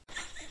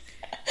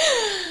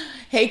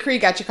Hey, Cree,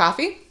 got your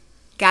coffee?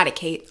 Got it,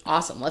 Kate.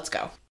 Awesome, let's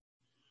go.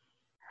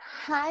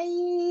 Hi.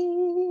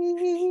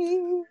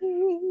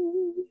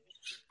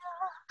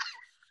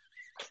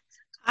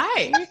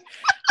 Hi.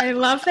 I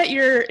love that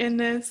you're in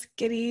this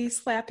giddy,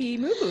 slappy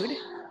mood.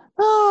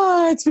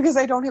 Oh, it's because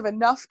I don't have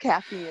enough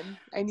caffeine.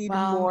 I need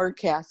Well, more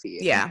caffeine.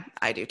 Yeah,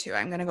 I do too.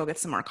 I'm going to go get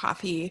some more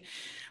coffee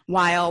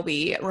while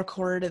we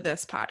record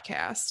this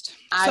podcast.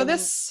 I'm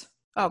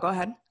Go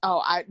ahead.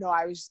 I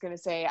was just gonna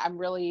say I'm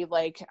really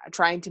like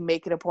trying to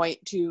make it a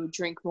point to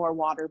drink more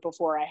water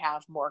before I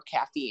have more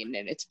caffeine,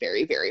 and it's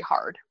very, very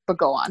hard. But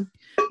go on.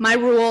 My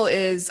rule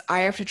is I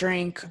have to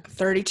drink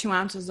 32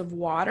 ounces of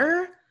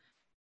water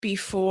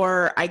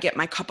before I get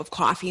my cup of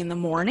coffee in the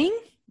morning.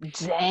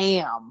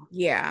 Damn.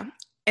 Yeah.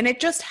 And it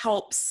just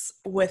helps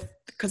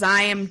because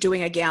I am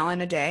doing a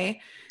gallon a day.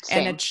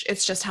 Same. And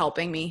it's just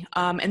helping me.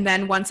 And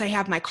then once I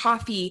have my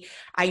coffee,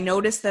 I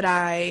notice that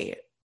I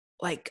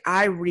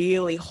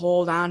really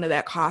hold on to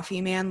that coffee,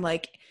 man.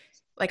 Like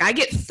I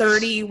get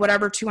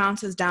 2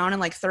 ounces down in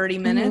like 30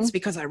 minutes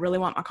because I really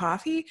want my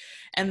coffee.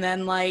 And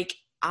then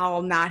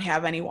I'll not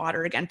have any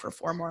water again for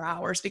 4 more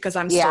hours because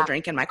I'm still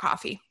drinking my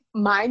coffee.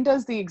 Mine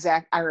does the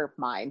exact,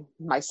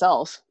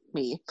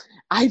 me.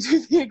 I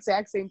do the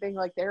exact same thing.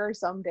 Like there are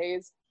some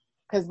days,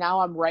 because now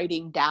I'm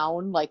writing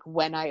down like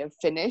when I have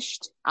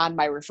finished on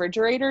my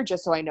refrigerator,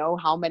 just so I know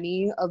how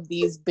many of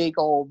these big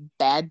old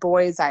bad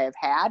boys I have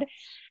had.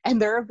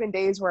 And there have been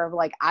days where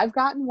I've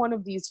gotten one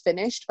of these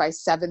finished by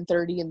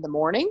 7:30 in the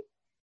morning,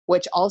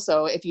 which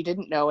also, if you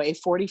didn't know, a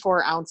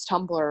 44-ounce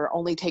tumbler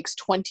only takes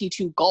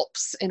 22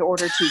 gulps in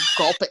order to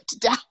gulp it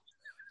down.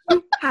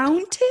 You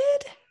counted?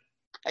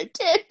 I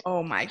did.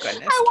 Oh my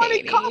goodness, I wanted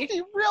Katie.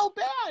 coffee real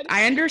bad.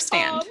 I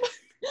understand.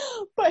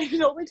 But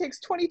it only takes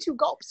 22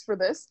 gulps for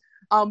this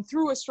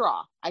through a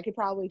straw. I could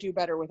probably do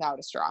better without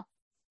a straw.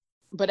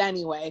 But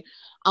anyway,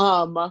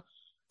 I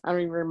don't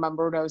even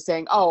remember what I was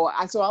saying.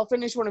 So I'll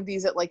finish one of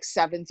these at like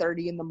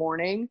 7:30 in the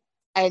morning,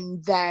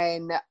 and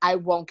then I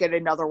won't get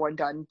another one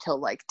done till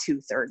like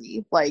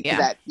 2:30.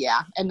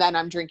 And then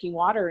I'm drinking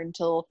water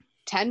until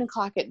 10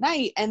 o'clock at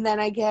night, and then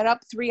I get up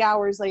 3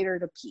 hours later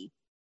to pee.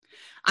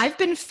 I've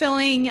been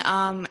filling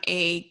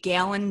a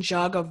gallon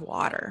jug of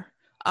water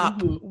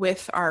up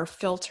with our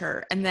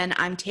filter, and then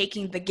I'm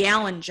taking the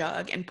gallon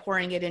jug and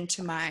pouring it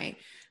into my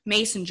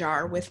mason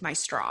jar with my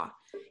straw.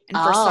 And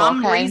for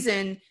some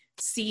reason,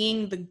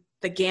 seeing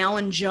the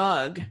gallon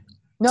jug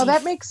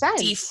that makes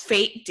sense.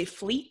 Deflate.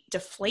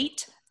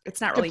 It's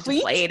not really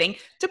Deplete? deflating.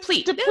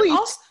 Deplete.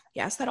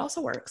 Yes, that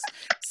also works.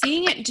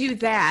 Seeing it do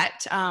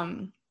that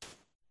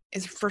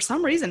is for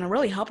some reason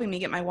really helping me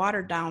get my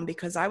water down,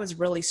 because I was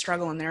really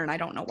struggling there, and I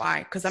don't know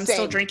why, because I'm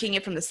still drinking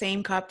it from the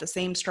same cup, the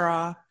same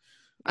straw.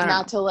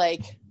 Not to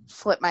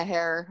flip my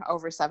hair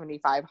over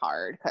 75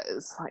 hard,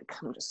 because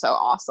I'm just so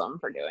awesome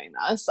for doing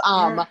this.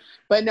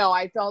 But no,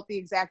 I felt the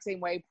exact same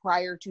way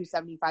prior to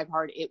 75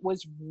 hard. It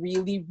was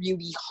really,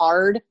 really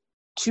hard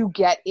to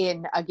get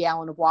in a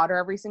gallon of water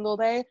every single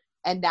day.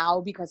 And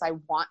now, because I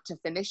want to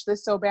finish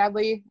this so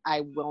badly,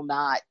 I will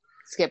not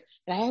skip.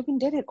 And I even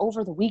did it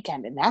over the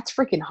weekend, and that's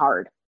freaking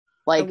hard.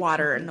 The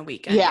water in the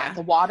weekend. Yeah,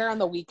 the water on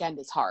the weekend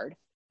is hard.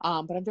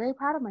 But I'm very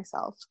proud of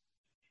myself.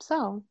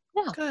 So,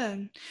 yeah.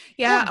 Good.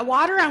 Yeah,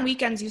 water on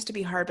weekends used to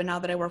be hard, but now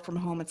that I work from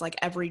home, it's like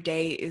every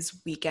day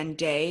is weekend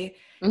day.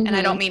 And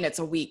I don't mean it's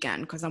a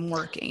weekend because I'm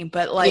working,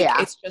 but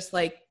it's just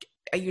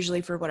I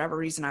usually, for whatever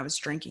reason, I was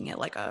drinking it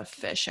like a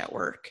fish at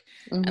work.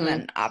 And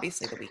then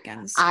obviously the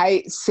weekends.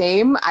 I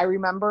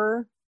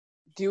remember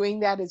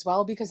doing that as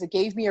well, because it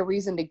gave me a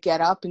reason to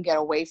get up and get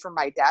away from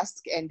my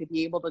desk and to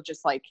be able to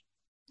just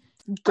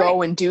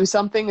go and do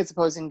something, as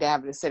opposed to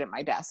having to sit at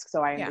my desk.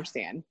 So I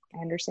understand. I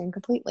understand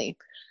completely.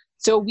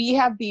 So we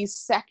have the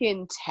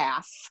second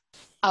half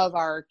of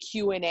our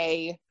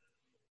Q&A,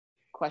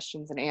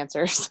 questions and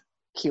answers.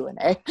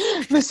 Q&A.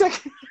 The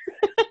second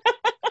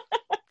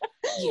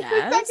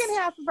The second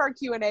half of our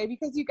Q&A,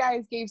 because you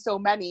guys gave so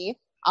many,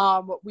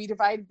 we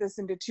divided this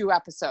into 2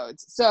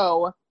 episodes.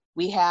 So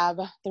we have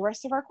the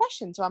rest of our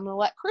questions. So I'm going to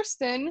let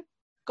Kristen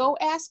go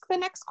ask the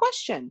next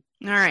question.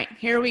 All right,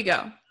 here we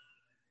go.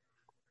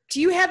 Do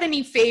you have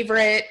any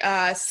favorite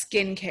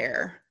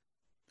skincare?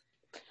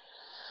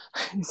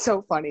 It's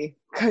so funny,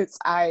 because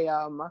I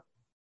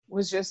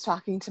was just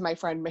talking to my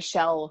friend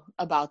Michelle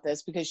about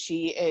this, because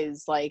she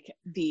is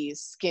the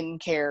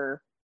skincare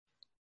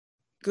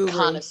guru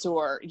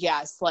connoisseur.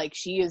 Yes,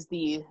 she is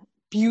the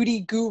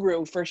beauty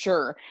guru for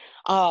sure.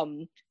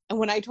 And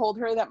when I told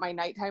her that my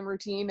nighttime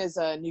routine is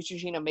a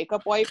Neutrogena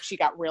makeup wipe, she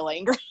got real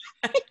angry.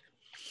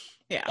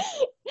 Yeah.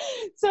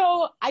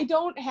 So I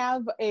don't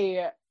have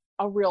a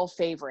real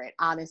favorite,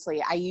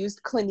 honestly. I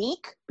used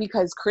Clinique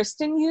because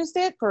Kristen used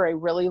it for a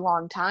really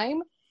long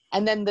time.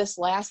 And then this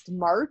last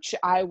March,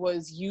 I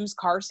was used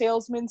car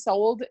salesman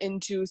sold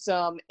into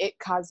some IT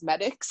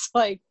Cosmetics.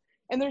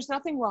 And there's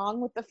nothing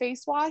wrong with the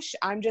face wash.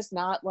 I'm just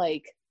not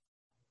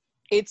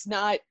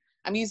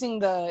I'm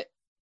using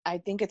I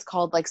think it's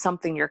called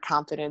something your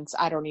confidence.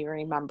 I don't even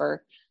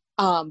remember.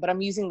 But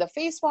I'm using the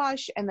face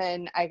wash, and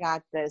then I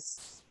got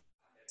this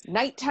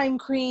nighttime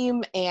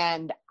cream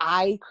and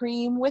eye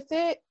cream with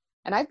it.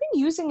 And I've been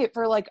using it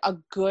for like a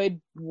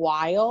good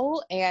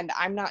while, and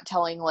I'm not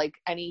telling like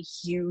any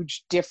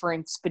huge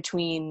difference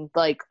between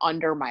like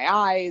under my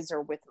eyes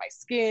or with my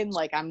skin.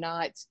 Like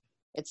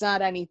it's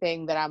not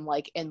anything that I'm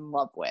like in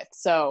love with.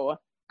 So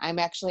I'm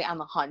actually on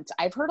the hunt.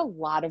 I've heard a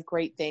lot of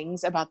great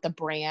things about the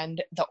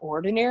brand The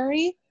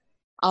Ordinary,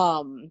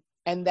 and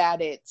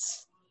that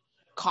it's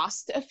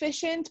cost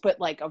efficient, but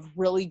like of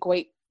really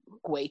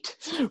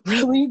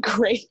really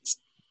great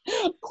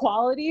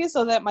quality.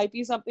 So that might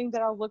be something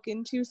that I'll look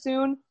into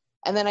soon.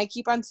 And then I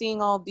keep on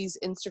seeing all of these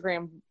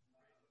Instagram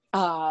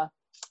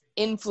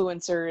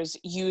influencers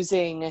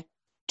using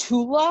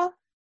Tula,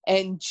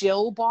 and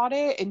Jill bought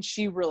it and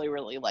she really,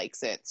 really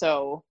likes it.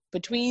 So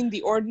between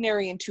The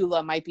Ordinary and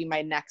Tula might be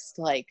my next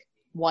like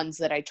ones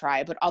that I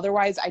try, but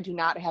otherwise I do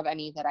not have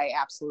any that I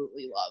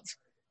absolutely love.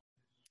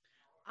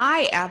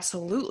 I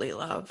absolutely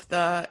love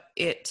the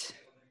It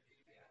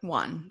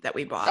one that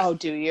we bought. Oh,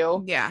 do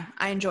you? Yeah,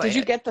 I enjoy it. Did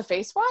you get the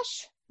face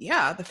wash?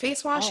 Yeah, the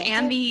face wash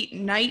and the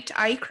night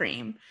eye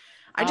cream.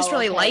 I just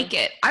really like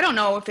it. I don't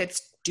know if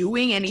it's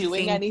doing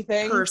anything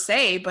per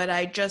se, but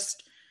I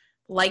just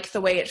like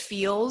the way it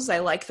feels. I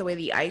like the way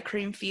the eye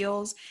cream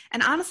feels.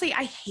 And honestly,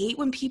 I hate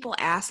when people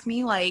ask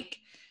me like,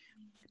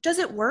 does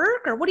it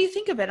work? Or what do you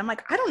think of it? I'm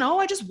like, I don't know.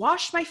 I just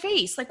washed my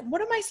face. Like,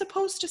 what am I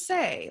supposed to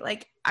say?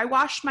 Like, I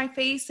washed my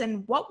face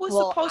and what was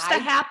supposed to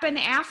happen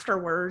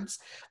afterwards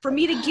for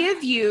me to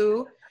give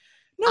you?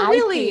 No,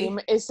 really. Eye cream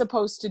is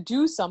supposed to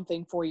do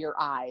something for your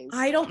eyes.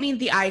 I don't mean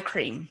the eye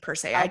cream per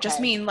se. I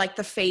just mean like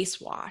the face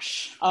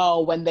wash.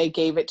 Oh, when they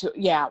gave it to,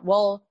 yeah.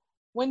 Well,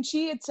 when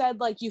she had said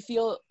like if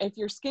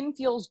your skin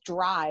feels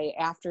dry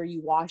after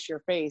you wash your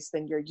face,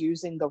 then you're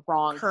using the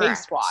wrong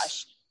face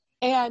wash.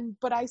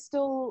 But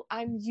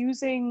I'm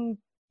using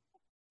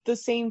the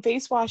same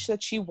face wash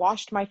that she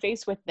washed my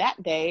face with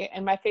that day,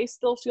 and my face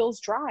still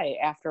feels dry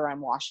after I'm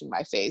washing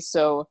my face.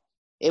 So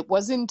it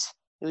was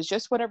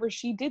just whatever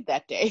she did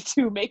that day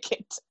to make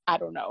it. I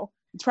don't know.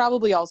 It's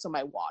probably also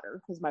my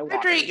water, because my water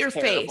Hydrate is your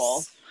terrible.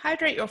 face.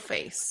 Hydrate your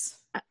face.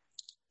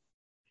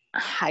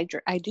 I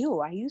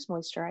do. I use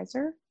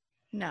moisturizer.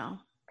 No.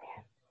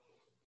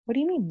 What do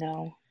you mean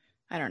no?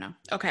 I don't know.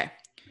 Okay.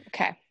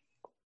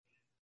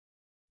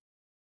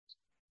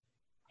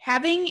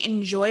 Having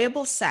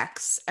enjoyable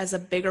sex as a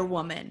bigger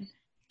woman,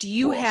 do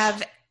you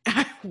have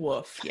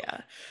woof, yeah.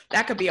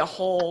 That could be a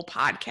whole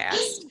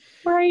podcast.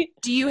 Right.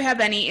 Do you have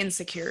any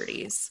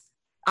insecurities?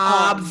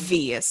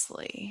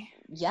 Obviously.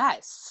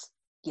 Yes.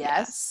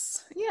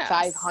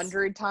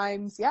 500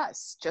 times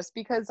yes. Just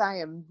because I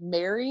am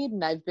married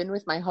and I've been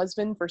with my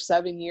husband for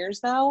 7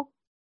 years now.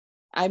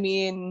 I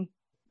mean,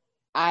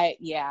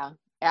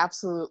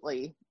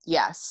 absolutely.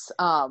 Yes.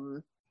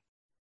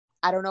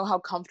 I don't know how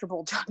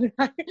comfortable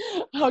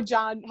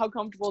how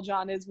comfortable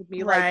John is with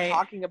me like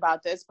talking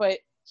about this, but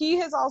he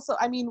has also,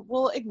 I mean,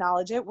 we'll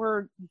acknowledge it.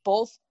 We're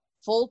both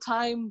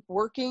full-time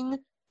working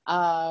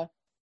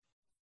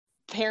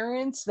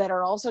parents that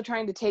are also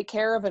trying to take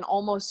care of an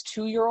almost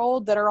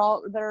 2-year-old that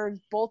are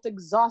both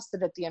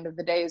exhausted at the end of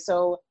the day.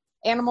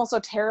 And I'm also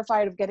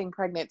terrified of getting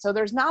pregnant. So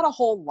there's not a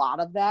whole lot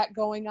of that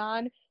going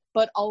on,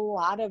 but a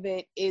lot of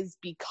it is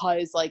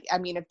because like, I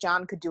mean, if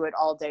John could do it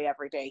all day,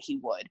 every day, he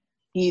would.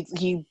 He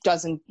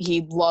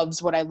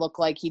loves what I look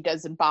like. He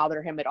doesn't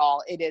bother him at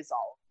all. It is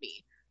all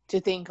me. To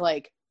think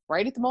like,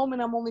 right at the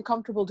moment, I'm only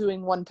comfortable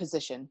doing one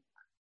position.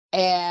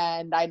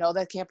 And I know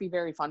that can't be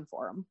very fun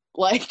for him.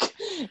 Like,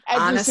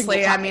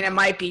 honestly, I mean, it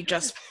might be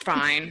just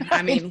fine.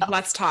 I mean,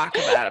 let's talk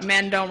about it.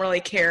 Men don't really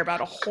care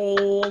about a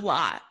whole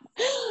lot.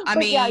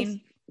 Yes,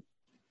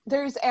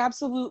 there's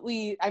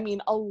absolutely, I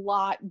mean, a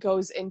lot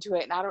goes into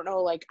it. And I don't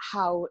know, like,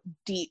 how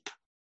deep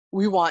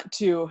we want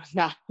to,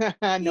 no pun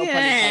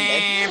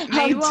intended.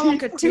 Maybe we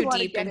won't get too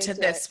deep into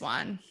this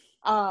one.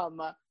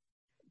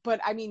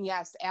 But I mean,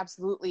 yes,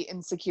 absolutely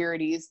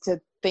insecurities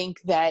to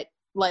think that,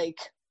 like,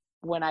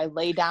 when I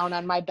lay down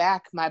on my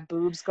back, my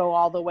boobs go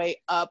all the way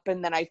up,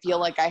 and then I feel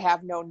like I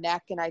have no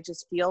neck, and I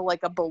just feel like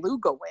a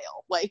beluga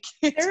whale. Like,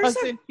 it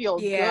doesn't feel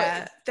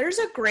good. There's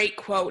a great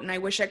quote, and I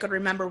wish I could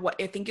remember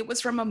I think it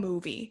was from a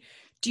movie.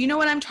 Do you know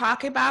what I'm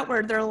talking about?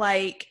 Where they're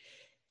like,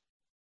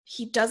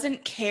 he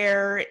doesn't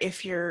care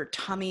if your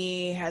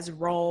tummy has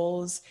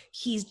rolls.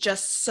 He's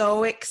just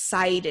so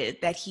excited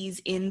that he's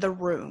in the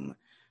room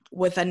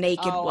with a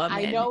naked woman.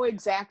 I know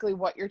exactly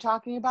what you're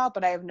talking about,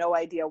 but I have no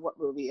idea what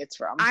movie it's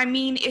from. I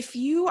mean, if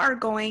you are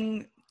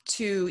going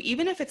to,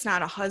 even if it's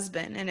not a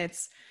husband and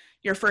it's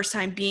your first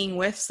time being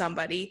with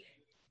somebody,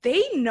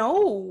 they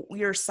know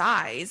your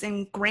size.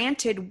 And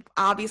granted,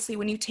 obviously,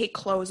 when you take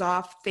clothes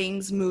off,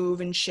 things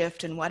move and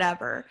shift and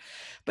whatever.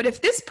 But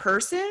if this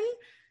person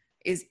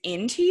is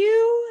into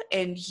you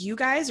and you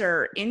guys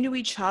are into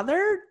each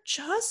other,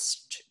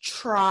 just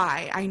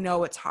try. I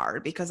know it's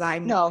hard because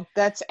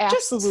that's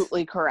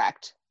absolutely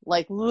correct.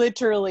 Like,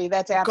 literally,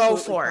 that's absolutely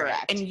correct. Go for it.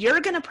 And you're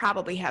going to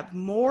probably have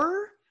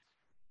more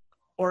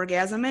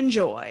orgasm and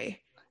joy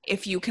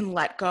if you can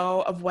let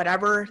go of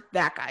whatever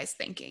that guy's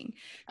thinking.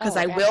 Because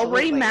I will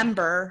absolutely.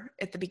 remember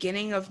at the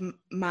beginning of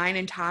mine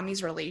and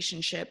Tommy's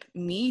relationship,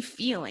 me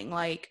feeling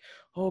like,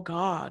 oh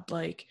God,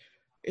 like,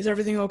 is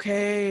everything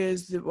okay?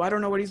 I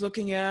don't know what he's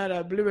looking at,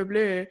 blah, blah,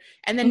 blah.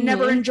 And then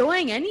never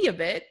enjoying any of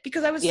it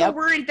because I was so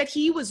worried that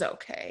he was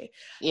okay.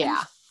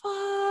 Yeah.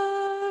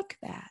 And fuck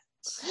that.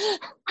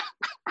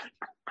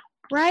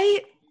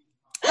 Right?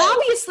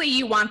 Obviously,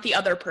 you want the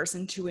other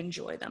person to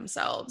enjoy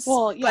themselves.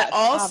 Well, yes, but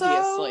also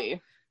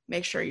obviously.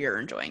 Make sure you're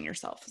enjoying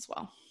yourself as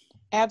well.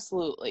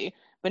 Absolutely.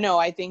 But no,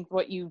 I think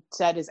what you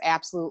said is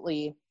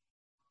absolutely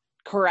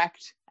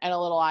correct and a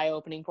little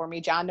eye-opening for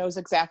me. John knows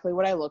exactly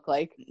what I look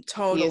like.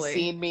 Totally. He has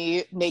seen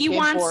me naked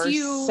for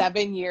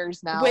 7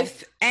 years now.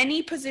 With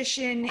any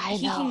position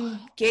he can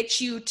get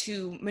you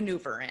to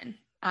maneuver in.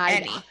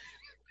 Any.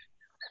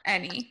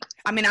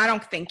 I mean, I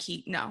don't think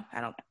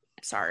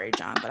sorry,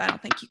 John, but I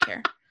don't think you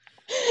care.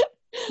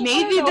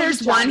 Maybe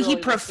there's one he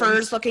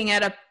prefers looking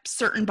at a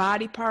certain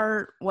body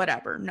part,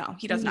 whatever. No,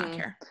 he does not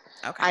care.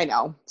 Okay. I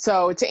know.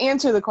 So to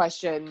answer the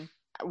question,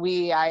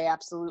 I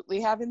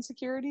absolutely have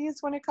insecurities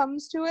when it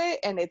comes to it,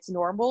 and it's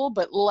normal.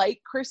 But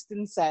like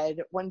Kristen said,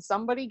 when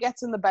somebody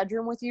gets in the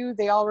bedroom with you,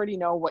 they already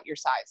know what your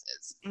size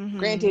is. Mm-hmm.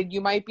 Granted, you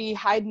might be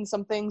hiding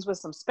some things with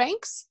some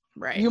Spanx.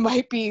 Right. You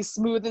might be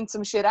smoothing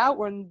some shit out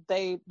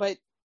but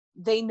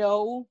they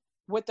know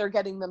what they're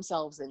getting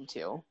themselves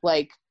into.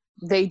 Like,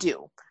 they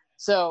do.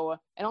 So,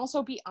 and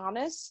also be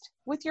honest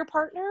with your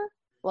partner.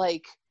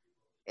 Like,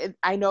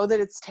 I know that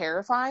it's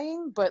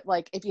terrifying, but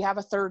like, if you have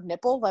a third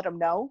nipple, let them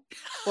know.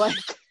 Like,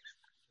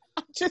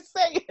 I'm just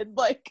saying,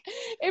 like,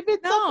 if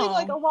it's something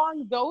like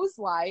along those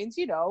lines,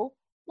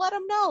 let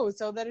them know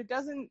so that it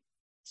doesn't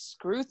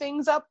screw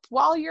things up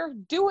while you're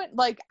doing,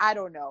 like, I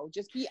don't know,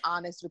 just be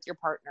honest with your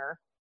partner.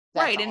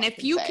 Right. And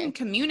if you can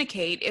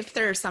communicate, if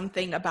there's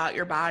something about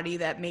your body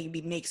that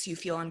maybe makes you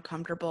feel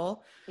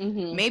uncomfortable,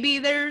 maybe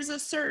there's a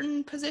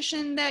certain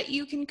position that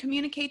you can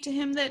communicate to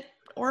him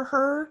or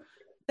her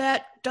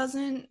that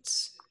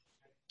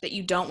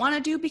you don't want to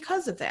do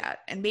because of that.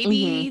 And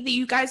maybe that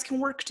you guys can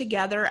work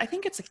together. I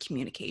think it's a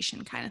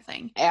communication kind of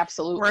thing.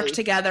 Absolutely. Work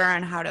together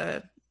on how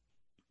to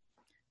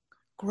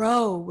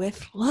grow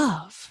with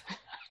love.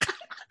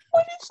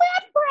 What is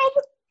that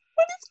from?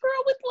 What is grow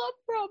with love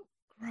from?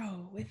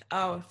 Grow with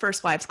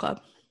First Wives Club.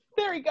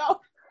 There we go.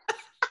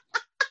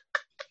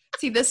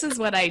 See, this is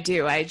what I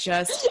do. I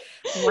just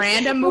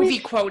random movie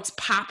quotes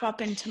pop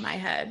up into my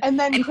head. And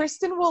then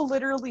Kristen will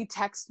literally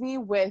text me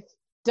with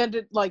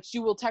she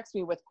will text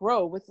me with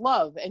grow with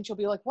love, and she'll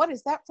be like, what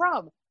is that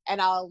from?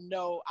 And I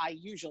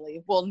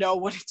usually will know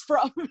what it's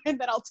from, and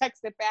then I'll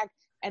text it back.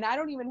 And I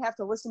don't even have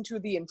to listen to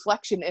the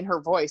inflection in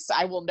her voice.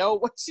 I will know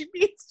what she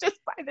means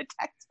just by the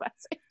text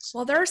message.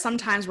 Well, there are some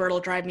times where it'll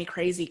drive me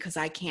crazy because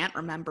I can't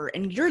remember.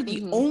 And you're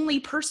the only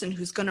person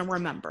who's going to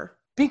remember.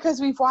 Because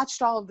we've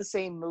watched all of the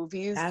same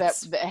movies that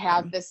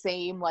have the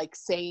same, like,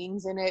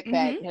 sayings in it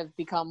that have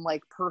become,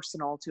 like,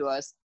 personal to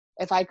us.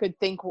 If I could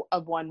think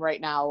of one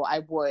right now, I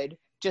would,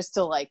 just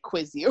to, like,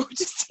 quiz you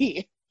to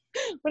see.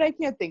 But I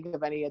can't think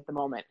of any at the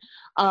moment.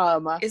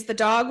 Is the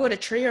dogwood a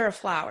tree or a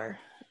flower?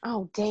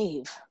 Oh,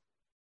 Dave.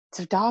 It's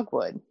a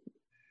dogwood.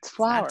 It's a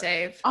flower. It's not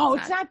Dave. Oh,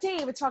 it's not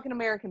Dave. It's fucking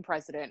American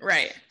president.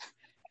 Right.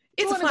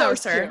 It's a flower,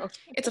 sir.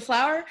 It's a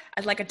flower.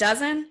 I'd like a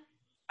dozen.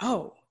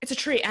 Oh, it's a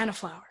tree and a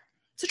flower.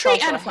 It's a tree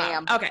and a flower.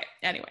 Ham. Okay.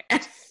 Anyway,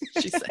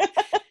 she said.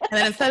 And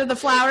then instead of the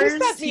flowers,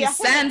 he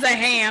sends a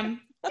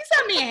ham. He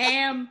sent me a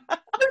ham.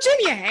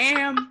 Virginia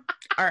ham.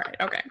 All right.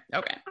 Okay.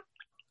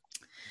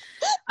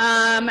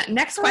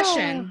 Next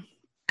question.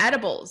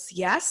 Edibles,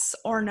 yes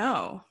or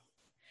no?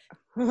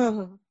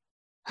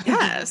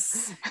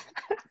 Yes.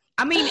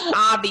 I mean,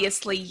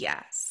 obviously,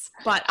 yes.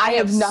 But I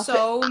have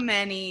so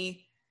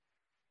many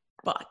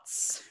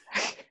buts.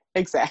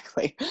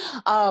 Exactly.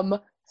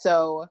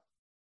 So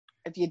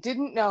if you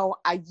didn't know,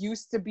 I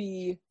used to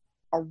be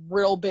a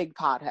real big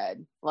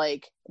pothead.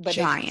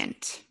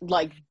 Giant.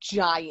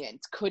 Giant.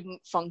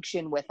 Couldn't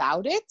function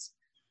without it.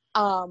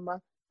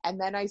 And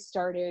then I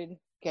started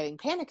getting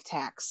panic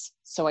attacks,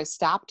 so I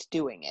stopped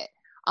doing it.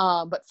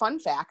 But fun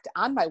fact,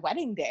 on my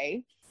wedding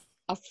day,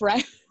 a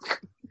friend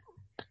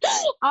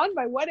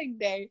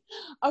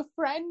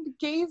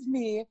gave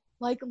me,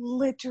 like,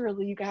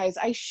 literally, you guys,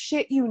 I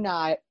shit you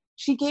not,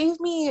 she gave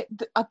me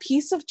a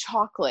piece of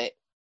chocolate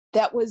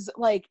that was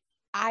like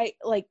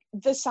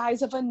the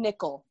size of a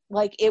nickel.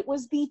 Like, it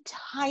was the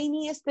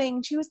tiniest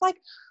thing. She was like,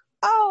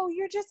 oh,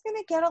 you're just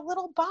gonna get a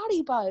little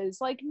body buzz,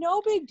 like,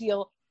 no big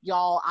deal.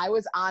 Y'all, I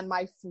was on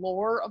my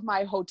floor of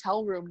my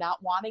hotel room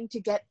not wanting to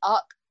get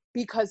up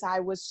because I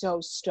was so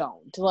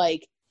stoned,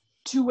 like,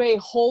 to a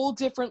whole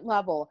different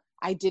level.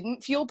 I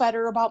didn't feel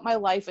better about my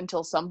life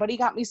until somebody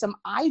got me some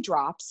eye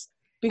drops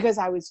because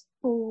I was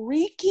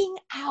freaking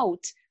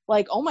out.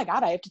 Like, oh my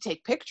God, I have to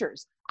take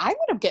pictures. I'm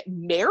going to get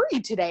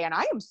married today and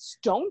I am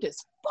stoned as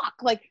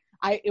fuck.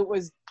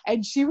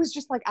 And she was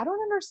just like, I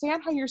don't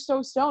understand how you're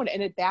so stoned.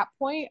 And at that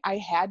point, I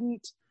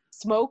hadn't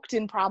smoked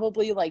in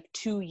probably like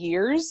 2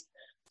 years.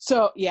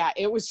 So yeah,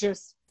 it was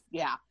just,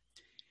 yeah.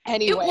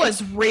 Anyway. It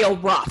was real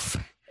rough.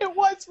 It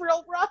was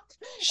real rough.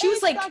 She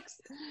was like sucks.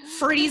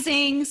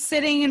 freezing,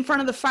 sitting in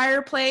front of the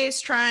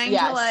fireplace, trying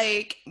to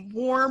like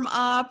warm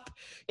up.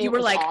 You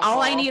were like, awful.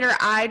 all I need are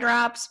eye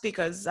drops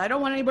because I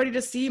don't want anybody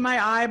to see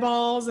my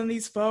eyeballs in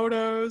these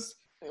photos.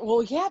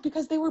 Well, yeah,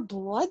 because they were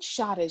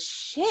bloodshot as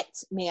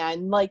shit,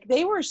 man. Like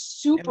they were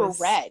super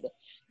red.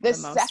 The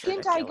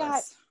second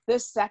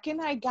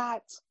I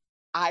got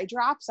eye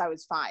drops, I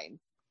was fine.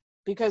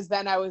 Because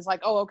then I was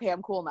like, oh, okay,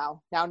 I'm cool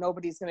now. Now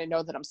nobody's going to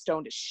know that I'm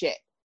stoned as shit.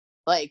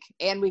 Like,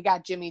 and we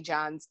got Jimmy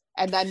John's.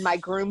 And then my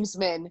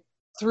groomsmen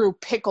threw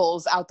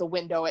pickles out the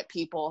window at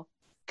people.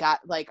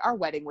 Got, like, our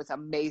wedding was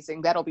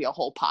amazing. That'll be a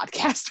whole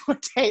podcast one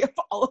day of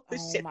all of the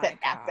shit that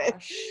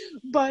happened.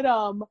 But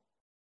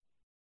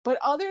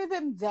other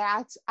than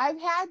that,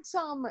 I've had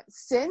some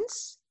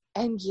since.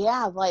 And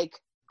yeah, like,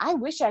 I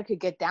wish I could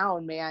get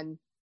down, man.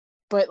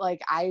 But,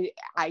 like, I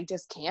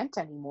just can't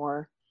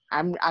anymore.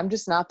 I'm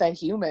just not that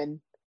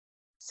human,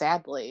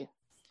 sadly.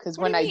 Because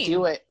when I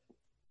do it,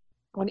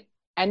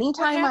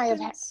 anytime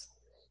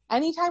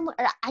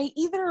I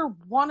either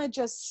want to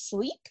just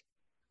sleep,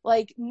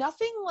 like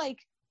nothing like,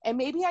 and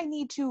maybe I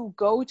need to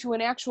go to an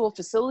actual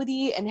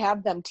facility and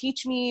have them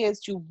teach me as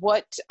to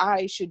what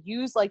I should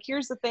use. Like,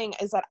 here's the thing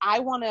is that I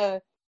want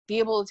to be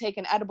able to take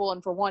an edible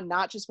and for one,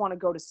 not just want to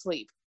go to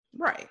sleep.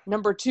 Right.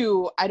 Number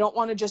two, I don't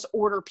want to just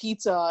order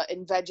pizza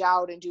and veg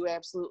out and do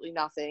absolutely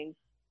nothing.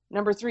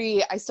 Number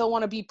three, I still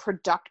want to be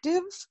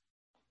productive.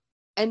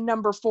 And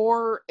number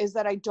four is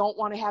that I don't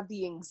want to have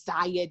the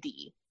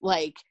anxiety,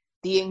 like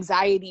the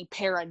anxiety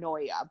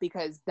paranoia,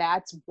 because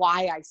that's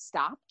why I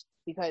stopped,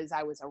 because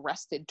I was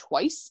arrested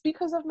twice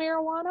because of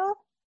marijuana.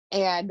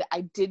 And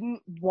I didn't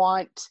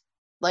want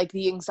like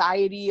the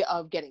anxiety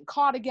of getting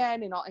caught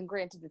again. And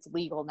granted, it's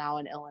legal now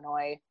in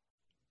Illinois.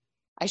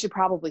 I should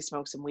probably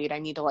smoke some weed. I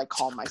need to like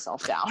calm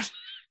myself down.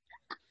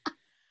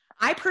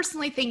 I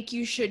personally think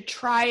you should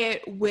try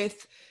it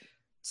with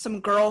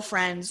some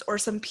girlfriends or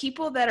some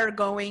people that are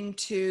going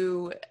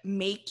to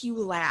make you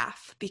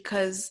laugh,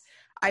 because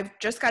I've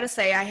just got to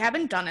say I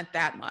haven't done it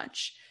that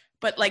much,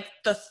 but like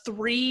the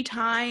 3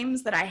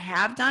 times that I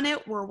have done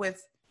it were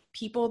with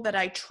people that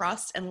I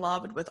trust and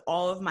loved with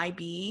all of my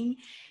being.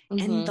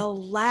 Mm-hmm. And the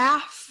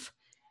laugh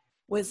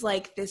was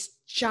like this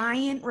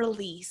giant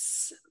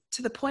release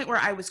to the point where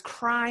I was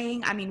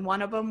crying. I mean,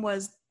 one of them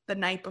was the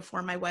night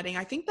before my wedding.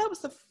 I think that was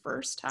the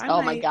first time.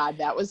 Oh my God,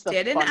 that was the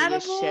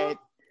funniest shit.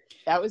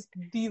 That was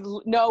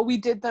no, we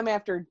did them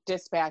after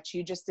dispatch.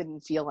 You just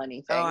didn't feel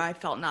anything. Oh, I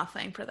felt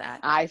nothing for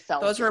that. I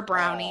felt those were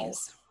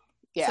brownies.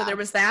 Yeah. So there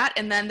was that,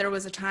 and then there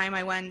was a time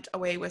I went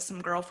away with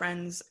some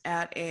girlfriends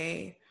at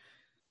a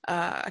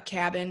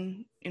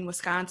cabin in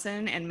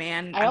Wisconsin, and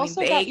man, I mean,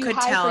 they could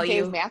tell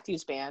you. Dave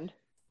Matthews Band.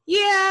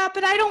 Yeah,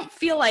 but I don't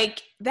feel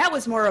like that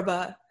was more of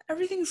a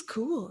everything's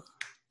cool.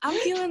 I'm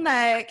feeling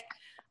like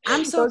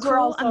I'm so those cool. Were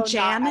also I'm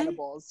jamming. Not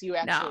edibles. You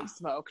actually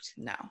smoked.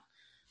 No.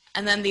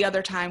 And then the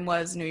other time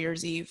was New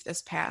Year's Eve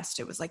this past.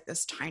 It was like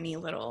this tiny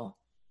little,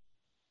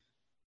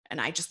 and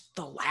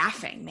the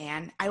laughing,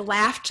 man. I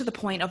laughed to the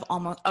point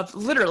of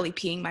literally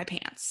peeing my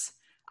pants.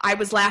 I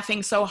was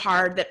laughing so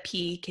hard that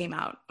pee came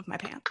out of my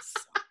pants.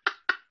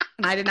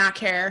 And I did not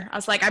care. I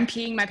was like, I'm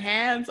peeing my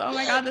pants. Oh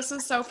my God, this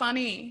is so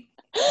funny.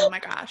 Oh my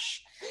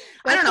gosh.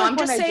 I don't know. I'm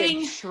just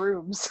saying.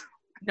 Shrooms.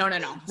 No.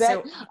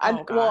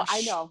 Well,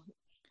 I know.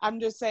 I'm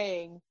just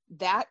saying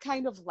that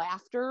kind of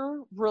laughter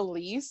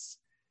release.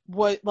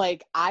 What,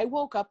 like, I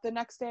woke up the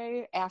next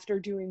day after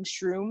doing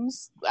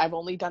shrooms. I've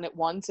only done it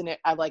once, and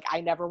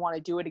I never want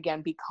to do it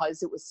again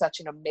because it was such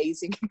an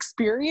amazing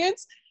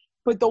experience.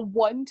 But the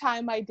one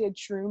time I did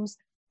shrooms,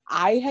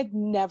 I had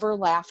never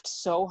laughed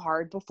so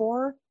hard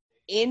before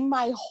in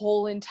my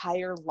whole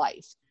entire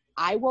life.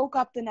 I woke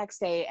up the next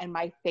day and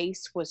my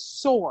face was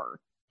sore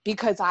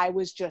because I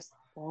was just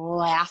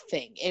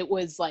laughing. It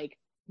was like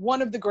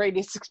one of the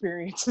greatest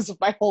experiences of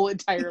my whole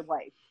entire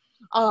life.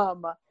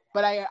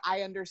 But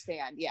I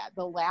understand. Yeah.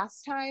 The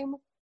last time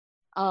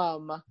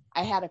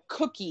I had a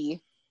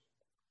cookie,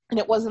 and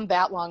it wasn't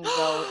that long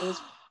ago. It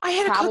was I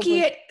had a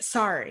cookie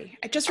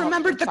I just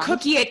remembered the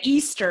cookie at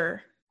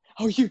Easter.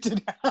 Oh, you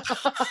did?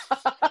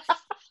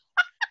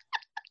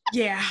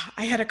 Yeah,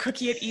 I had a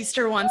cookie at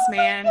Easter once,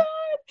 man. God.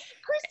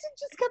 Kristen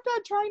just kept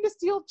on trying to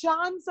steal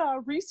John's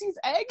Reese's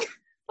egg.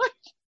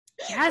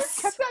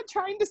 Yes. Kept on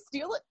trying to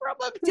steal it from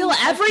him. Steal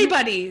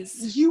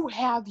everybody's. You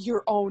have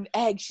your own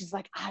egg. She's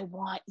like, I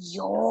want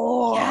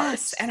yours.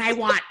 Yes, and I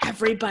want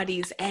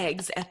everybody's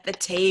eggs at the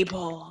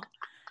table.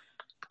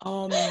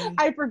 Oh, man.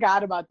 I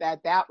forgot about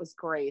that. That was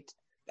great.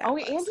 And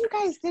you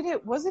guys did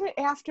it. Wasn't it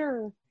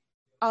after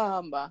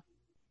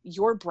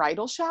your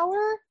bridal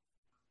shower?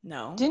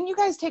 No. Didn't you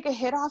guys take a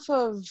hit off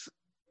of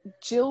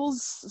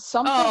Jill's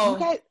something? Oh, you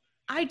guys...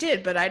 I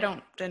did, but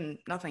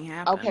nothing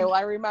happened. Okay, well,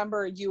 I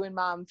remember you and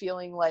Mom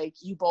feeling like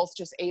you both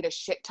just ate a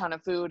shit ton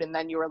of food, and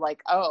then you were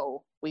like,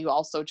 oh, we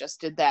also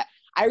just did that.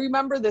 I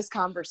remember this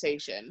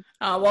conversation.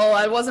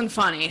 Well, it wasn't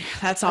funny.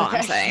 That's all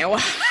I'm saying.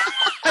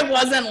 I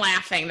wasn't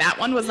laughing. That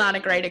one was not a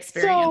great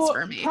experience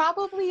for me.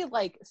 Probably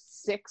like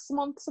 6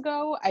 months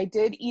ago, I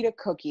did eat a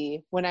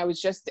cookie when I was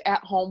just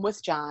at home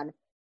with John.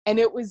 And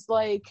it was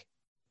like,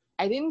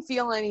 I didn't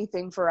feel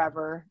anything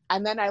forever.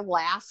 And then I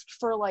laughed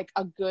for like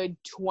a good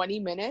 20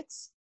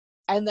 minutes.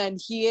 And then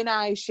he and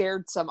I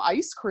shared some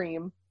ice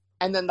cream.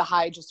 And then the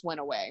high just went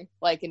away.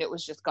 Like, and it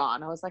was just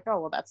gone. I was like,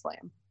 oh, well, that's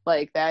lame.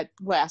 Like, that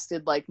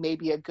lasted like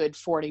maybe a good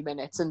 40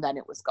 minutes and then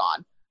it was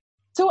gone.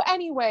 So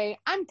anyway,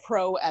 I'm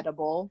pro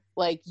edible.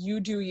 Like, you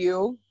do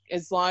you,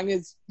 as long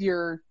as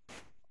your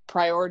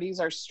priorities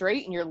are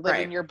straight and you're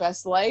living your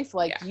best life.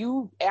 Like,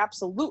 you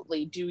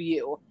absolutely do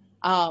you.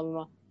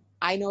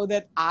 I know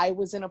that I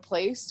was in a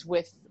place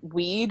with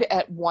weed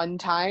at one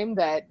time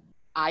that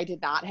I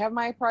did not have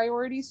my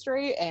priorities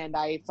straight, and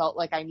I felt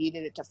like I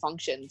needed it to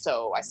function.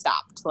 So I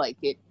stopped. Like,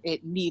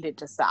 it needed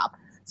to stop.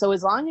 So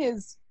as long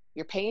as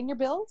you're paying your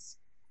bills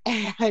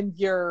and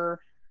you're,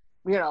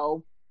 you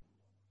know,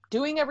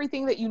 doing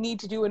everything that you need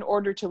to do in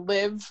order to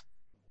live,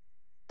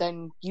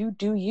 then you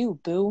do you,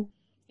 boo.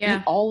 Yeah.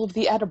 Eat all of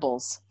the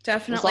edibles.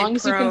 Definitely. As long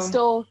as you can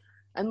still,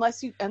 as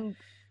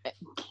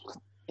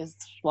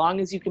long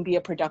as you can be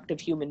a productive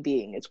human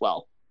being as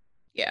well.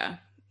 Yeah,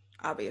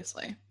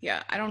 obviously.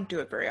 Yeah, I don't do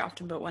it very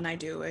often, but when I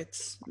do,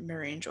 it's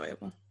very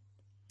enjoyable.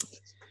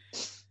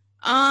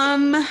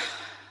 Do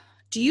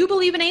you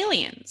believe in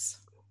aliens?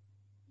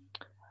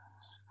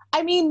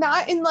 I mean,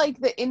 not in like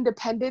the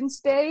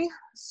Independence Day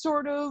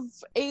sort of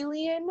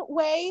alien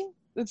way.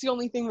 That's the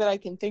only thing that I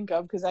can think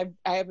of, because I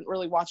haven't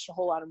really watched a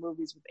whole lot of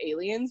movies with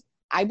aliens.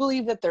 I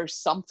believe that there's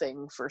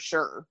something for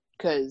sure,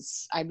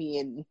 because, I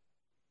mean,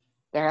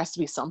 there has to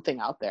be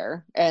something out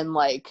there. And,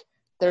 like,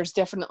 there's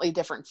definitely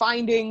different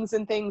findings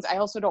and things. I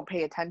also don't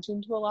pay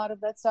attention to a lot of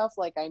that stuff.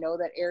 Like, I know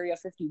that Area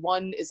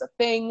 51 is a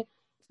thing.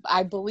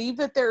 I believe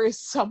that there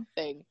is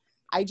something.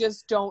 I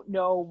just don't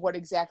know what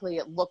exactly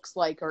it looks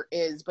like or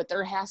is, but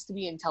there has to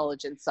be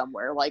intelligence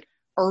somewhere. Like,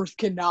 Earth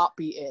cannot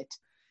be it.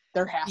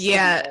 There has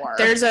to be more.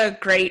 There's a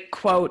great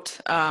quote.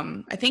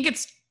 I think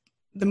it's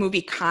the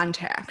movie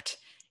Contact.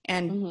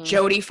 And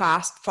Jodie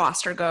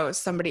Foster goes,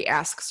 somebody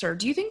asks her,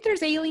 do you think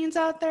there's aliens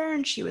out there?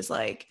 And she was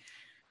like,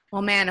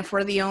 well, man, if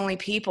we're the only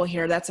people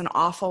here, that's an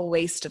awful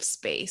waste of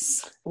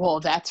space. Well,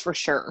 that's for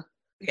sure.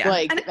 Yeah.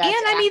 Like,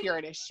 that's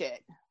accurate as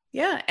shit.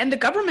 Yeah, and the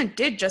government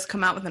did just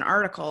come out with an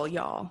article,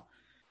 y'all.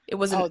 It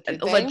was a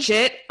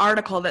legit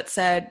article that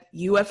said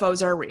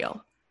UFOs are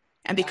real.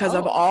 And because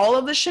of all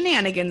of the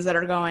shenanigans that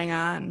are going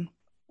on,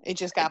 it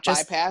just got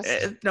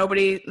bypassed.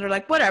 They're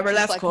like, whatever,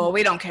 that's cool.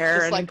 We don't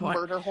care. Just like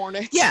murder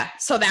hornets. Yeah,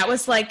 so that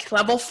was like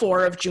level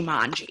 4 of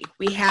Jumanji.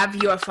 We have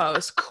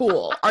UFOs.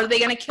 Cool. Are they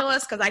going to kill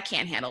us? Because I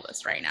can't handle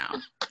this right now.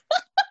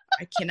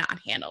 I cannot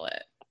handle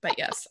it. But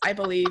yes, I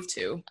believe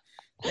too.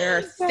 There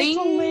are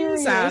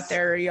things out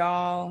there,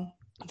 y'all.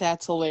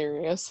 That's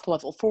hilarious.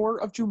 Level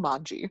 4 of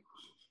Jumanji.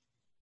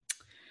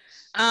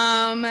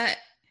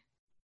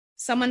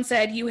 Someone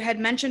said you had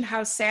mentioned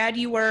how sad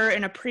you were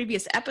in a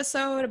previous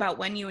episode about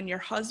when you and your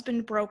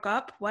husband broke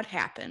up. What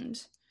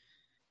happened?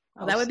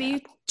 Well, that would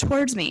be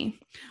towards me.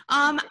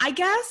 I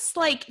guess,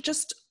 like,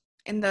 just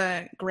in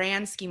the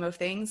grand scheme of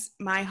things,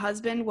 my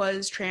husband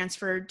was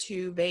transferred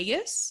to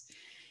Vegas,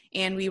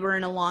 and we were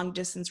in a long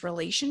distance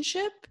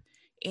relationship.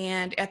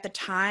 And at the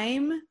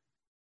time,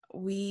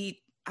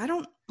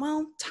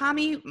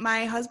 Tommy,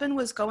 my husband,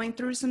 was going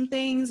through some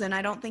things, and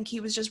I don't think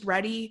he was just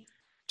ready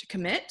to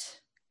commit.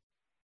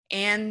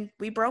 And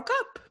we broke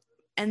up.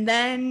 And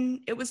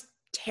then it was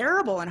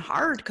terrible and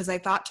hard, because I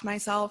thought to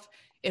myself,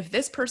 if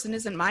this person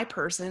isn't my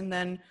person,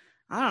 then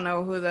I don't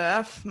know who the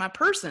F my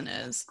person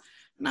is.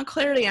 Now,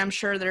 clearly, I'm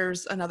sure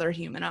there's another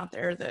human out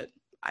there that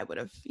I would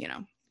have,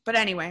 But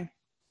anyway.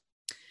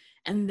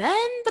 And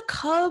then the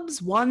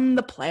Cubs won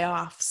the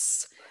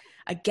playoffs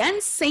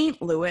against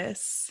St.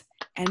 Louis.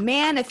 And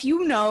man, if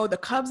you know the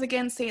Cubs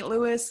against St.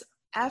 Louis,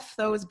 F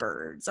those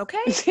birds,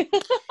 okay?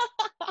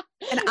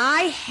 And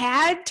I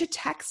had to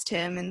text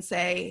him and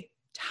say,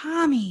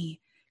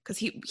 Tommy, because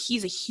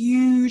he's a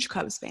huge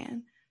Cubs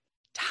fan.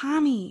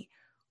 Tommy,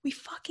 we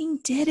fucking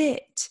did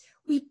it.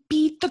 We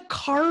beat the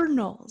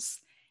Cardinals.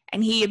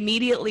 And he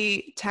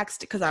immediately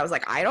texted, because I was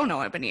like, I don't know,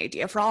 I have any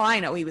idea. For all I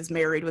know, he was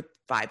married with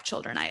 5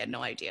 children. I had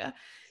no idea.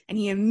 And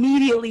he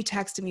immediately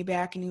texted me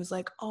back, and he was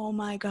like, oh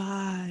my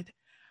God,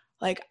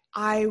 like,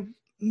 I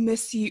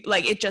miss you.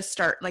 Like, it just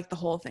like the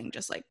whole thing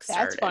just like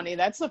started. That's funny.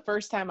 That's the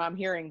first time I'm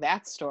hearing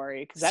that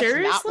story, because that's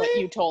not what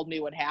you told me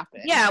would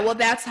happen. Yeah, well,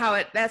 that's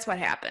what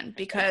happened,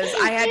 because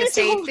I had to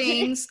say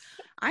things.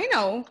 I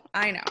know.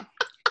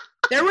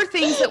 There were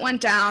things that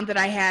went down that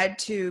I had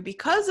to,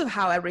 because of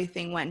how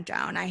everything went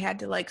down, I had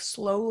to like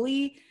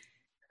slowly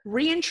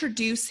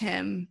reintroduce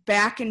him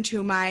back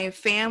into my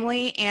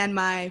family and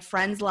my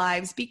friends'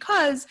 lives,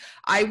 because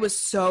I was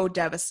so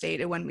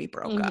devastated when we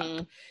broke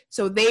up.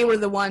 So they were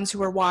the ones who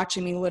were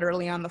watching me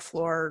literally on the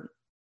floor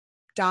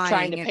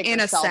dying, in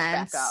a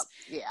sense. Back up.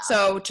 Yeah.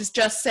 So to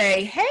just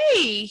say,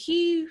 hey,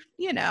 he,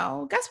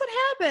 guess what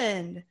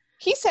happened?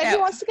 He said he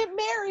wants to get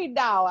married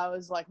now. I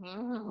was like,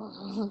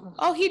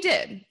 oh, he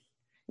did.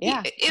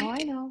 Yeah.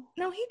 I know.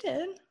 No, he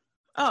did.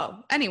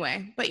 Oh,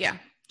 anyway, but yeah.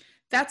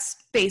 That's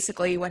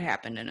basically what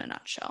happened in a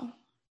nutshell.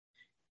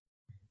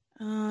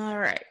 All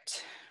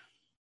right.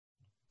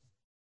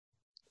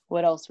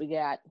 What else we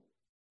got?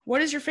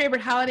 What is your favorite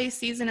holiday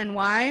season and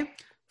why?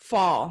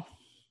 Fall.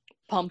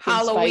 Pumpkin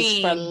Halloween.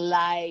 spice for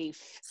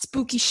life.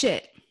 Spooky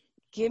shit.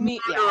 Give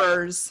me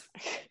murderers.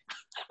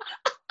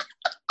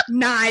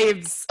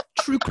 Knives.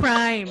 True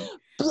crime.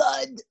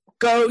 Blood.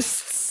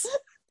 Ghosts.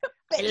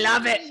 I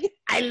love it.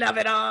 I love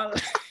it all.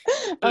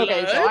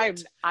 Okay, so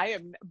I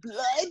am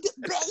blood,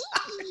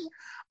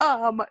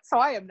 baby. So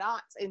I am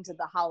not into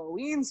the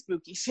Halloween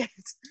spooky shit,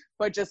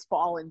 but just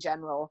fall in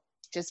general.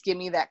 Just give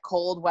me that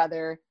cold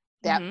weather,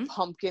 that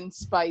pumpkin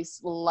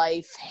spice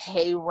life,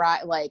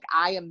 hayride. Like,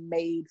 I am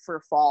made for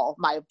fall.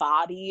 My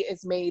body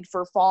is made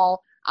for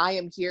fall. I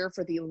am here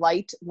for the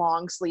light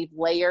long sleeve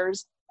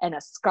layers and a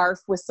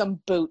scarf with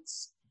some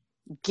boots.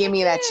 Give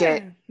me that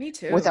shit. Me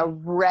too. With a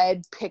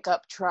red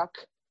pickup truck.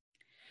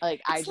 Like,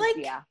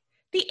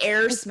 the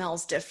air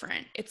smells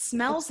different. It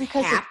smells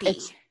happy.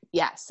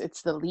 Yes,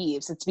 it's the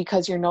leaves. It's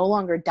because you're no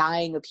longer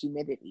dying of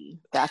humidity.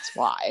 That's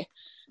why.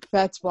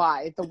 That's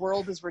why the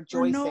world is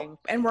rejoicing.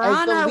 And we're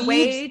on our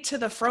way to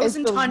the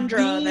frozen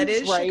tundra that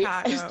is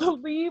Chicago. As the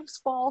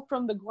leaves fall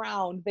from the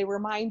ground, they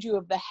remind you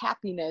of the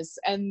happiness,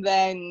 and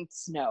then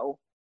snow.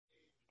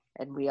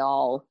 And we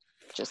all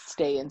just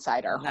stay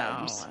inside our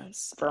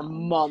homes for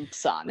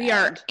months on end. We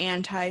are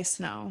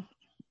anti-snow.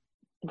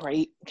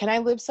 Right? Can I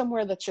live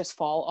somewhere that's just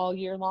fall all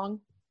year long?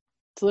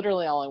 It's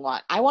literally all I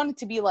want. I want it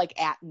to be like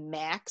at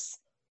max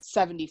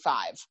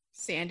 75.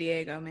 San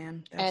Diego,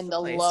 man. That's and the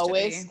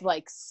lowest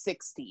like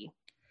 60.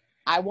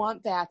 I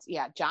want that.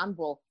 Yeah, John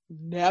will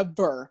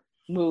never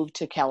move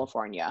to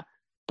California,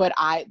 but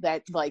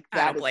that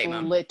is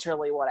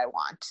literally what I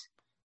want.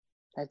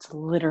 That's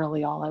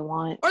literally all I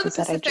want. Or the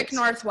Pacific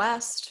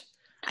Northwest.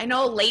 I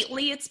know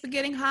lately it's been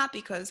getting hot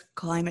because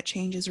climate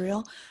change is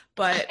real,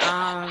 but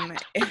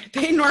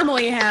they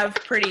normally have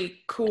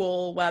pretty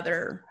cool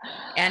weather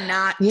and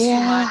not too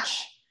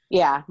much.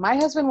 Yeah, my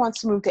husband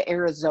wants to move to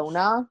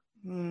Arizona,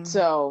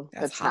 so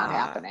that's not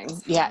happening.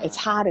 It's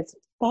hot as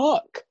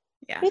fuck.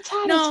 Yeah. It's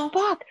hot as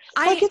fuck.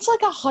 It's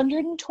like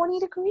 120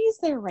 degrees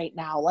there right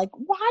now. Like,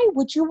 why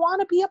would you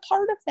want to be a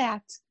part of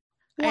that?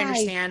 Why? I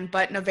understand,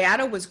 but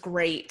Nevada was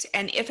great.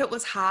 And if it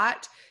was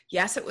hot,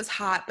 yes, it was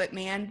hot, but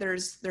man,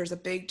 there's a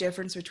big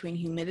difference between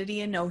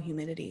humidity and no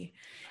humidity.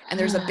 And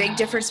there's a big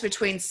difference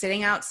between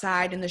sitting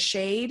outside in the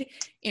shade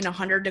in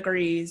 100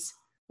 degrees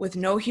with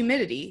no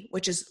humidity,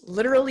 which is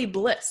literally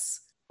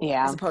bliss.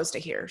 Yeah. As opposed to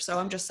here. So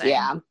I'm just saying.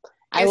 Yeah.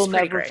 I will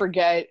never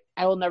forget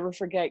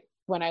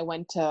when I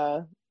went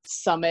to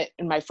Summit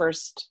in my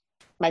first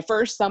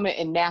summit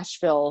in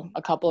Nashville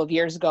a couple of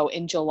years ago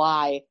in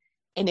July,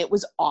 and it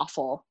was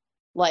awful.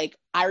 Like,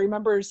 I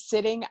remember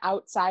sitting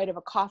outside of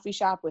a coffee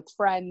shop with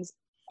friends,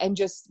 and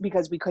just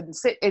because we couldn't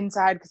sit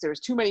inside because there was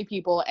too many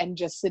people, and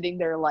just sitting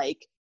there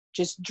like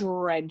just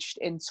drenched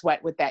in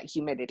sweat with that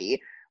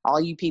humidity.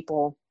 All you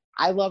people,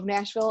 I love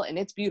Nashville and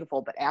it's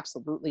beautiful, but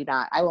absolutely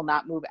not. I will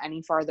not move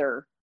any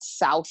farther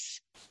south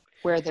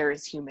where there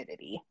is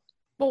humidity.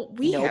 Well,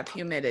 we have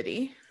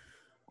humidity.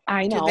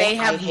 I know. Do they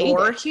have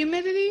more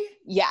humidity?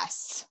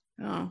 Yes.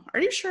 Oh,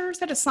 are you sure? Is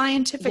that a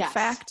scientific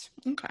fact?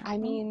 Okay. I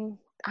mean,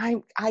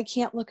 I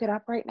can't look it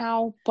up right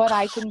now, but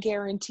I can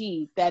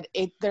guarantee that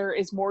there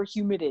is more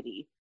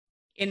humidity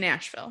in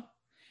Nashville.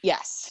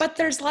 Yes. But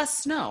there's less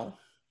snow.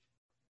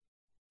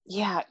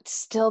 Yeah, it's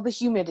still the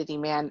humidity,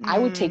 man. I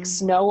would take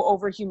snow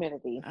over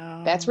humidity.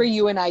 That's where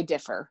you and I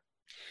differ.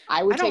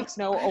 I would take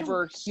snow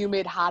over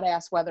humid,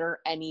 hot-ass weather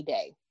any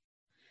day.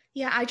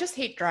 Yeah, I just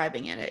hate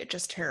driving in it. It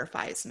just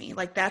terrifies me.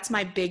 Like, that's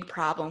my big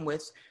problem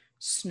with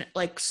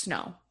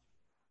snow.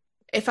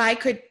 If I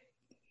could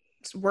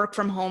work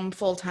from home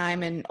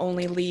full-time and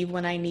only leave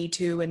when I need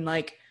to, and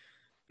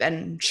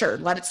then sure,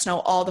 let it snow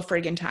all the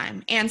friggin'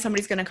 time. And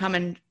somebody's going to come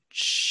and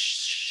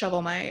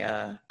shovel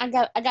my... I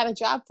got a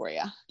job for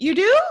you. You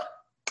do?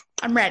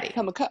 I'm ready.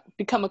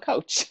 Become a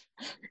coach.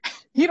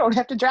 You don't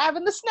have to drive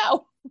in the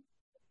snow.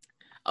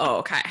 Oh,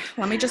 okay.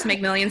 Let me just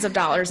make millions of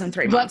dollars in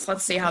 3 months.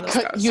 Let's see how this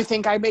goes. You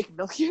think I make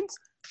millions?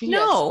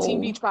 No. Yes,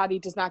 Team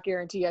Beachbody does not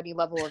guarantee any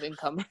level of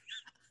income.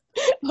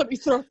 Let me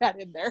throw that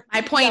in there.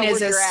 My point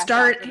is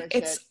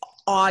it's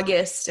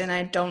August, and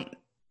I don't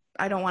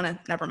want to,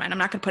 never mind. I'm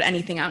not going to put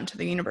anything out into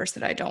the universe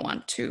that I don't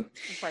want to.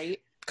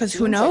 Right. Because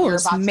who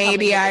knows?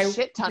 Maybe I will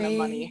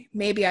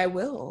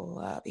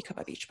become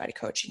a Beachbody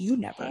coach. You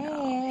never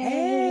know.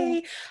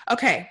 Hey.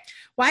 Okay.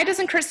 Why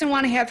doesn't Kristen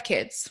want to have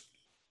kids?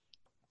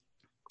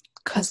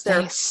 Because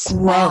they're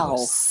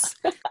gross.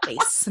 They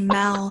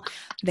smell.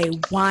 They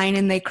whine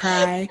and they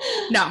cry.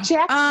 No.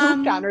 Jack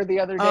pooped on her the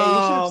other day. You should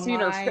have seen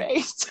her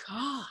face.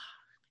 God.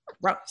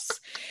 Gross.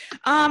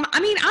 I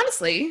mean,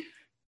 honestly,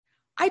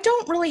 I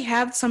don't really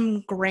have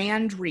some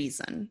grand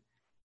reason.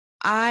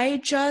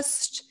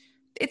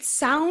 It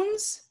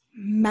sounds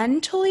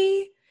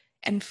mentally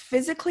and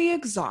physically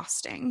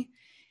exhausting.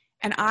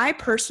 And I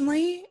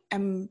personally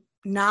am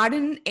not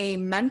in a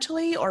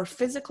mentally or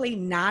physically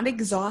not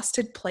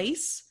exhausted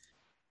place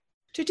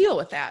to deal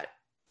with that.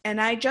 And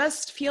I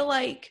just feel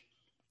like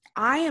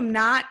I am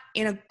not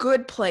in a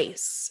good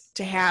place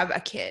to have a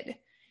kid.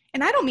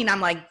 And I don't mean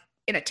I'm like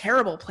in a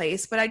terrible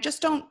place, but I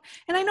just don't.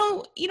 And I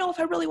know, if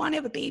I really want to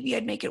have a baby,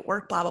 I'd make it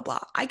work, blah, blah, blah.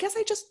 I guess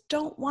I just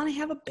don't want to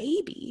have a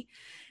baby.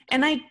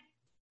 And I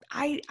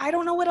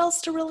don't know what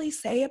else to really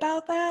say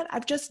about that.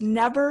 I've just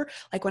never,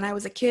 like when I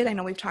was a kid, I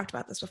know we've talked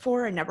about this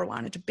before, I never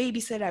wanted to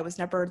babysit. I was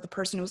never the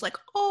person who was like,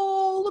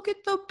 oh, look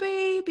at the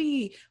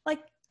baby.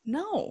 Like,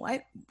 no,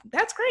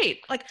 that's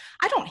great. Like,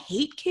 I don't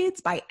hate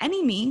kids by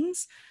any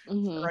means.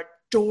 Mm-hmm. They're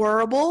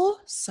adorable,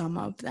 some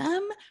of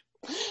them,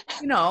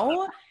 and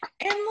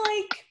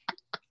like,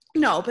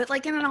 no, but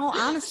like in all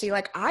honesty,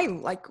 like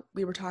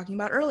we were talking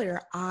about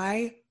earlier,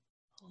 I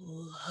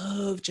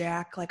love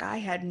Jack. Like, I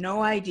had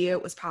no idea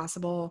it was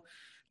possible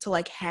to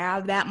like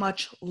have that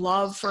much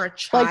love for a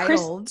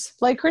child.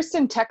 Like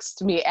Kristen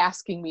texted me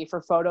asking me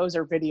for photos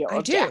or video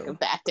of Jack of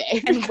that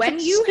day. And when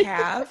you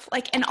have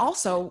and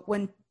also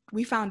when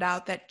we found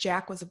out that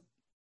Jack was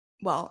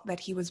that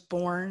he was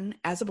born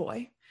as a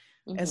boy,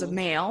 mm-hmm. as a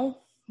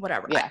male,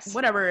 whatever, yes.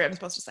 Whatever I'm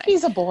supposed to say.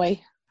 He's a boy.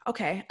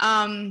 Okay.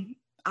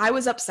 I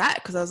was upset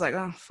because I was like,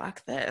 oh,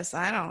 fuck this.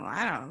 I don't,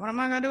 what am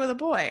I going to do with a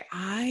boy?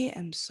 I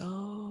am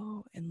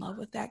so in love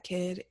with that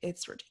kid.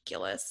 It's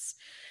ridiculous.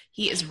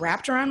 He is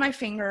wrapped around my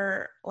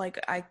finger. Like,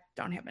 I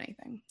don't have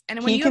anything. And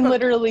when he can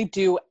literally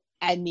do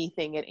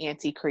anything at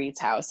Auntie Creed's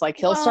house. Like,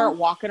 he'll start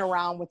walking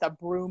around with a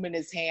broom in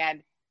his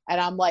hand. And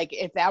I'm like,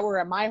 if that were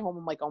at my home,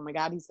 I'm like, oh my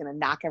God, he's going to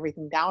knock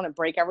everything down and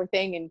break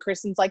everything. And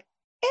Kristen's like,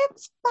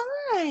 it's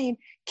fine.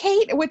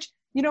 Kate, which,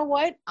 you know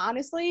what?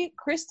 Honestly,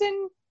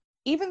 Kristen,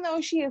 even though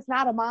she is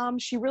not a mom,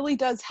 she really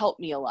does help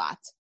me a lot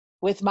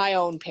with my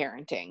own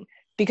parenting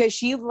because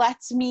she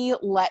lets me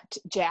let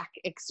Jack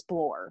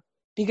explore.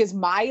 Because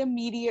my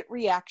immediate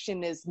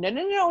reaction is,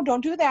 no,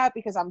 don't do that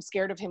because I'm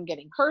scared of him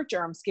getting hurt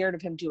or I'm scared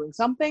of him doing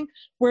something.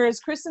 Whereas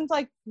Kristen's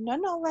like,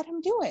 no, let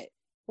him do it.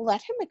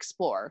 Let him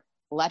explore.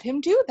 Let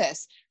him do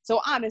this.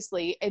 So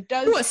honestly, it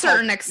does to a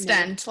certain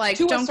extent. Like,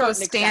 don't go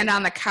stand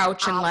on the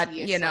couch and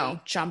obviously,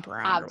 let jump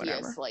around.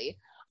 Obviously.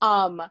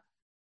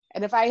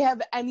 And if I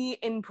have any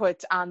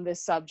input on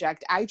this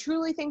subject, I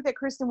truly think that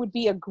Kristen would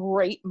be a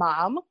great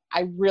mom.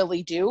 I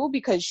really do,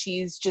 because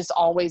she's just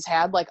always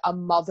had like a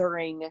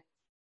mothering,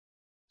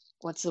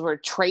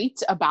 trait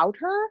about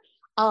her.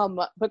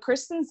 But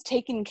Kristen's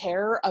taken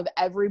care of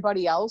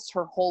everybody else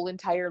her whole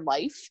entire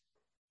life,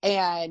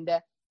 and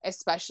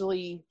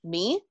especially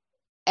me.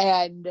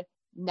 And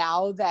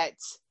now that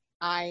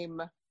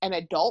I'm an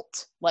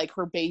adult, like,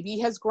 her baby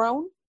has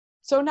grown.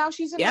 So now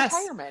she's in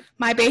retirement.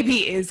 My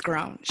baby is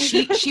grown.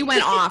 She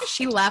went off.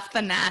 She left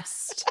the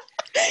nest.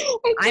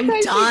 I'm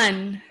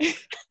done.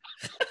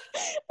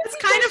 It's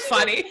kind of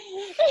funny.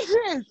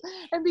 It is.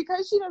 And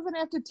because she doesn't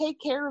have to take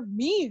care of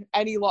me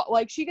any longer,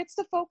 like, she gets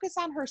to focus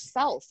on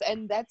herself.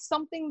 And that's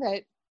something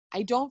that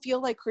I don't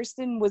feel like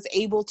Kristen was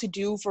able to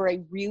do for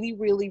a really,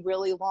 really,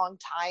 really long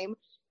time.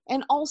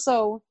 And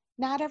also,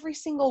 not every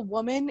single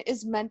woman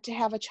is meant to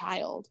have a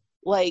child.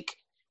 Like,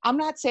 I'm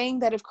not saying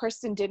that if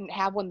Kristen didn't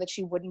have one that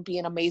she wouldn't be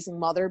an amazing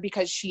mother,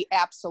 because she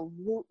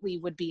absolutely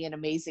would be an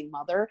amazing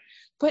mother,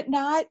 but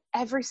not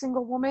every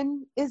single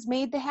woman is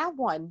made to have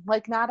one.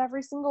 Like, not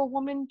every single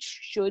woman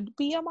should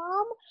be a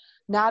mom.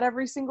 Not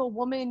every single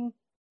woman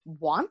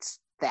wants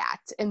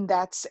that. And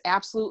that's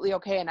absolutely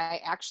okay. And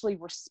I actually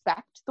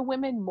respect the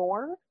women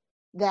more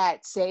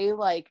that say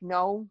like,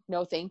 no,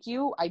 thank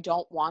you. I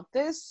don't want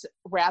this,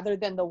 rather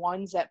than the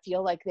ones that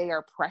feel like they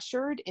are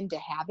pressured into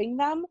having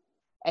them.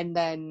 And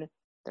then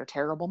they're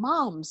terrible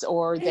moms,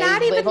 or they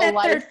live a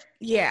life.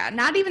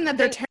 Not even that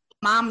they're terrible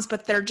moms,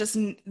 but they're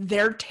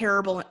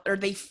terrible,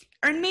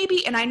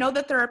 and I know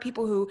that there are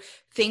people who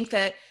think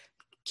that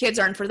kids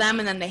aren't for them,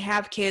 and then they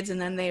have kids,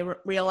 and then they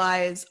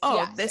realize,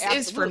 this absolutely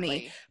is for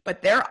me.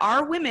 But there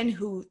are women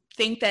who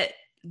think that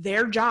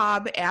their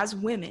job as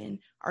women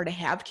are to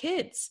have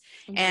kids.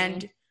 Mm-hmm.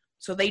 And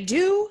so they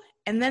do,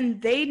 and then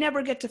they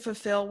never get to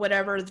fulfill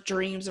whatever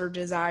dreams or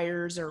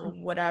desires or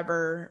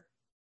whatever.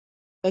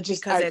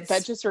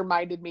 That just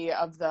reminded me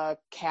of the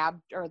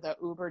cab or the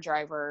Uber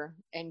driver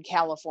in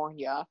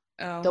California.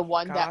 The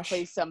one that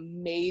placed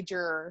some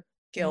major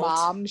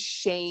mom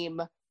shame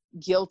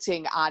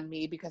guilting on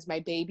me because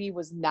my baby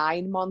was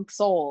 9 months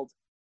old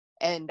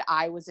and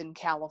I was in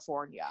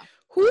California.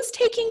 Who's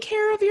taking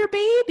care of your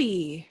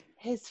baby?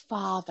 His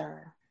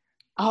father.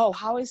 Oh,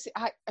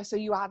 so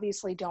you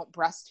obviously don't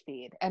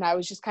breastfeed. And I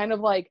was just kind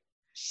of like,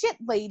 shit,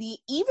 lady,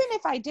 even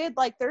if I did,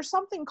 like, there's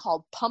something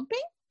called pumping.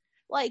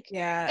 Like,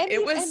 yeah,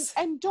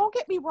 and don't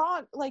get me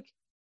wrong. Like,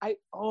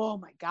 oh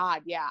my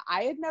God. Yeah.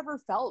 I had never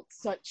felt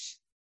such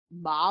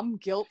mom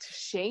guilt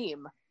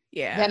shame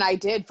than I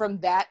did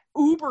from that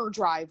Uber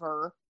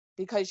driver,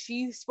 because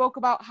she spoke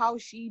about how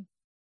she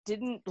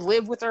didn't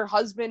live with her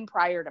husband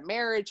prior to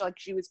marriage. Like,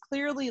 she was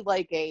clearly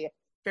like a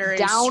very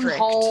down strict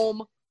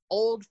home,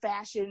 old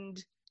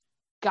fashioned,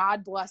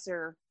 God bless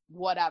her,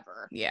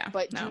 whatever. Yeah.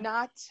 But do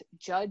not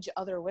judge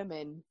other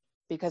women,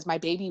 because my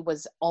baby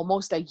was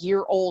almost a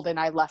year old and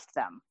I left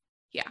them.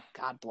 Yeah.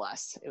 God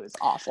bless. It was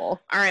awful.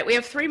 All right. We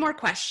have 3 more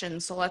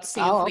questions. So let's see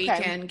if we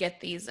can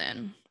get these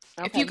in.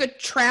 Okay. If you could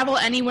travel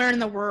anywhere in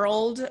the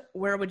world,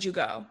 where would you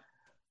go?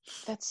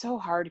 That's so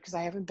hard because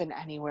I haven't been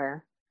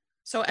anywhere.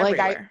 So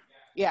everywhere.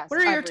 Yes. What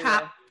are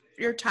everywhere.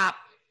 your top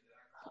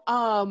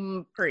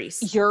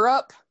Greece?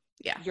 Europe.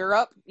 Yeah.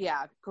 Europe.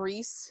 Yeah.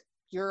 Greece,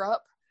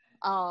 Europe.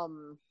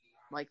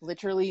 Like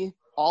literally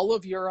all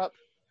of Europe,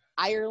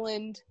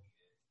 Ireland,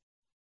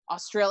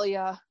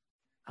 Australia.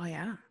 Oh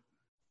yeah.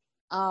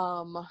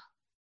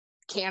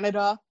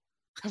 Canada.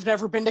 I've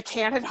never been to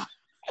Canada.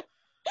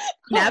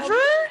 Never?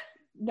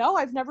 No,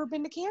 I've never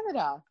been to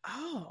Canada.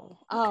 Oh,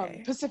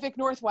 okay. Pacific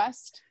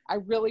Northwest. I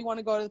really want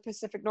to go to the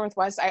Pacific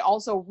Northwest. I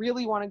also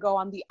really want to go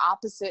on the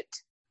opposite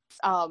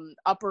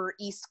upper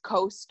East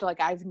Coast.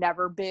 Like I've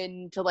never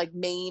been to like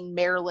Maine,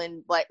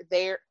 Maryland, like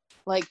there.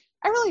 Like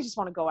I really just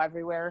want to go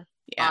everywhere.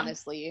 Yeah.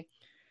 Honestly.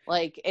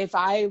 Like if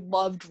I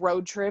loved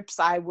road trips,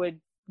 I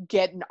would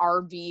get an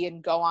RV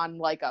and go on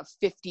like a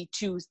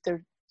 52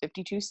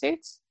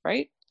 states,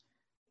 right?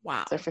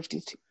 Wow.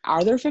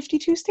 Are there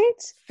 52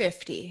 states?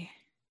 50.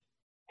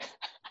 I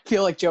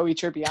feel like Joey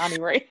Tribbiani,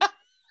 right?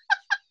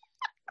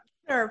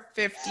 There are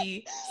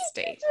 50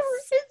 states.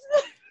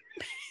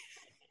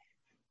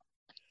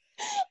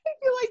 I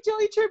feel like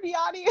Joey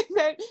Tribbiani in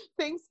that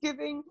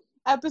Thanksgiving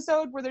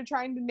episode where they're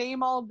trying to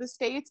name all of the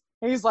states.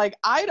 And he's like,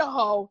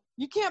 Idaho,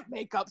 you can't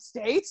make up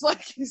states.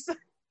 Like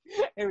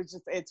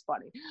it's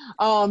funny.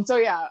 So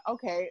yeah,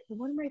 okay.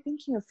 What am I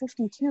thinking of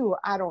 52?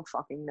 I don't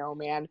fucking know,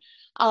 man.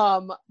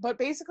 But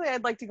basically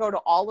I'd like to go to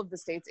all of the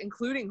states,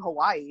 including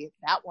Hawaii,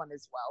 that one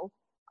as well.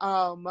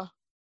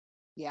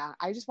 Yeah,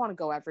 I just want to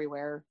go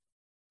everywhere.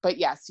 But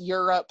yes,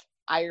 Europe,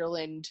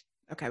 Ireland.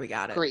 Okay, we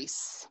got it.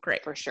 Greece.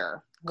 Great. For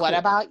sure. Cool. What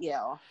about you?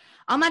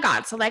 Oh my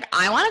God. So like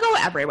I want to go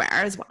everywhere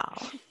as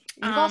well.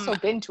 You've also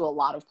been to a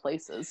lot of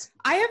places.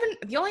 I've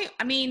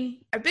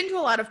been to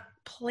a lot of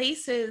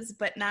places,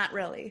 but not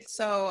really.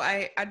 So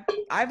I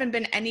haven't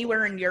been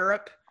anywhere in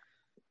Europe.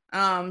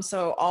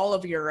 So all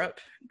of Europe,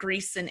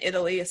 Greece and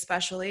Italy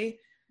especially.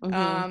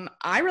 Mm-hmm.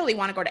 I really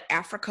want to go to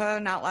Africa.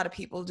 Not a lot of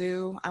people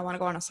do. I want to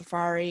go on a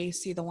safari,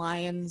 see the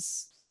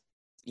lions,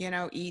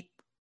 eat,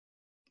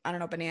 I don't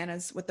know,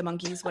 bananas with the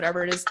monkeys,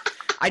 whatever it is.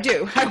 I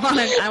do. I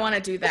want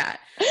to do that.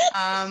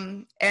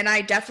 And I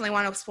definitely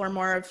want to explore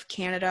more of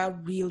Canada.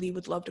 Really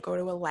would love to go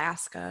to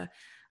Alaska,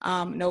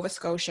 Nova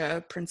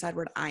Scotia, Prince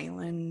Edward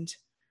Island,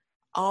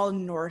 all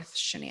North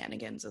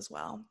shenanigans as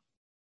well.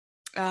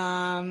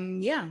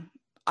 Yeah,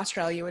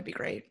 Australia would be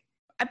great.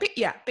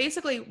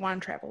 Basically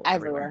want to travel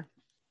everywhere.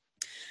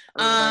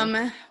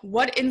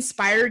 What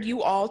inspired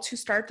you all to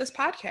start this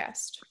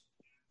podcast?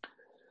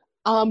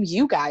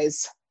 You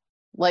guys,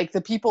 like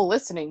the people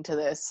listening to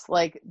this,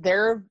 like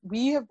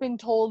we have been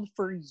told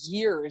for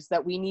years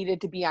that we needed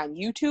to be on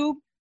YouTube,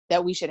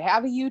 that we should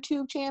have a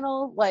YouTube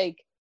channel,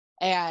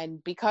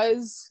 and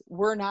because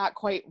we're not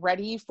quite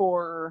ready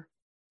for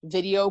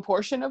video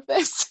portion of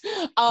this,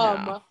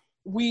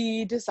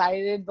 we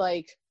decided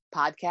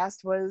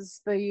podcast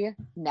was the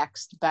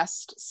next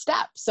best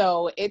step.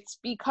 So it's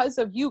because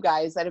of you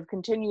guys that have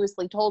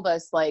continuously told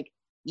us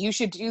you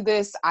should do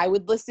this. I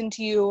would listen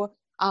to you.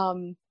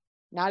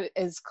 Not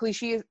as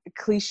cliche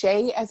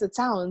as it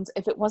sounds,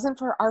 if it wasn't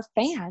for our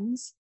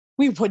fans,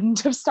 we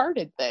wouldn't have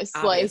started this.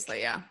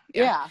 Obviously,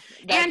 yeah.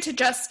 And to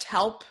just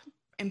help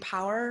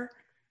empower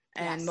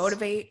and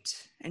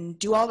motivate and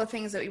do all the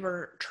things that we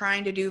were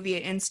trying to do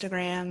via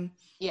Instagram.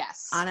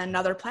 Yes. On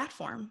another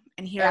platform,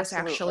 and hear us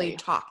actually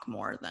talk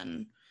more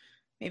than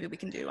maybe we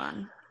can do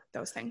on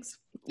those things.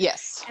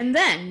 Yes. And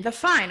then the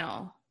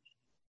final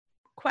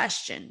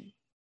question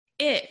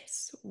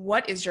is,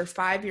 what is your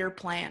 5-year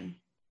plan?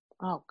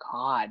 Oh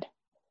God.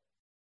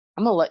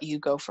 I'm going to let you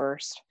go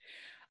first.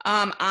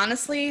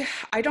 Honestly,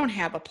 I don't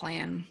have a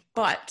plan,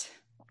 but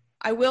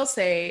I will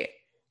say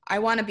I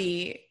want to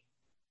be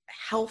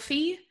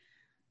healthy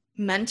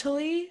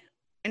mentally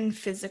and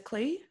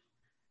physically.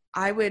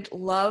 I would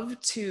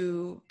love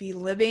to be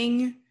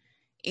living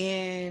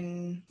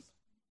in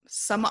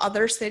some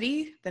other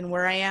city than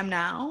where I am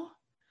now.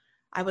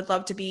 I would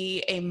love to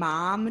be a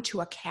mom to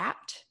a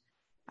cat.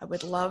 I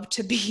would love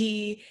to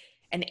be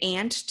an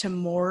aunt to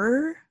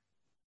more,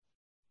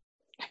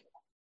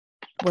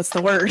 what's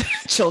the word?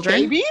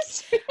 Children.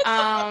 Babies?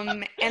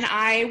 And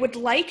I would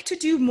like to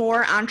do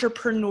more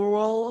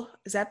entrepreneurial,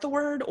 is that the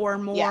word? Or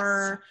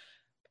more,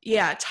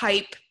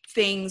 type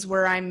things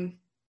where I'm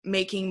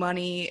making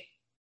money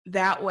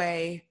that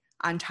way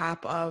on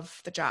top of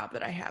the job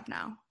that I have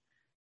now.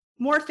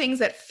 More things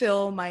that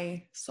fill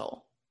my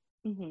soul.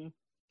 Mm-hmm.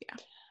 Yeah.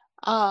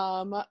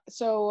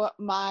 So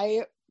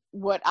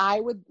where I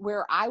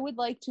would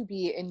like to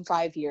be in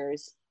 5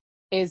 years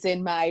is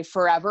in my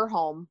forever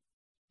home.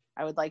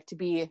 I would like to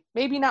be,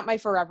 maybe not my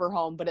forever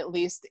home, but at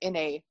least in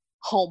a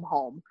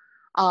home.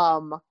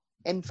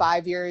 In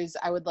 5 years,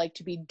 I would like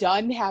to be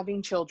done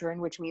having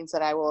children, which means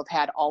that I will have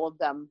had all of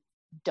them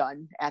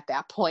done at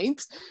that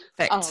point.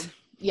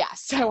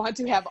 Yes, I want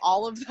to have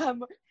all of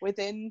them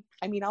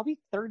I'll be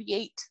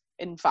 38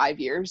 in 5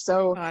 years.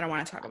 So I don't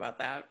want to talk about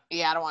that.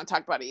 Yeah, I don't want to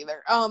talk about it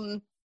either.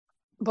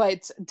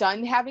 But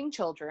done having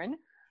children,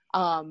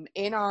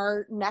 in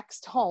our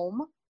next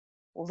home,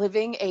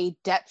 living a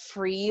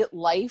debt-free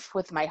life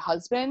with my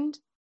husband,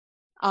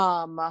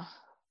 And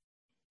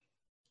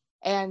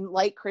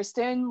like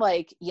Kristen,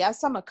 like,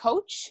 yes, I'm a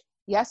coach.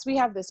 Yes, we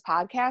have this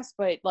podcast,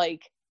 but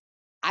like,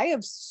 I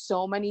have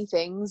so many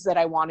things that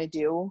I want to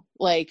do.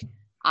 Like,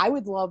 I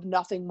would love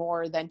nothing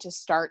more than to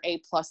start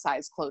a plus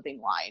size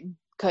clothing line,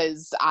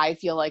 because I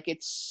feel like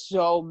it's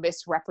so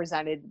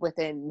misrepresented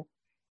within,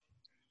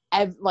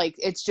 like,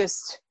 it's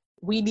just,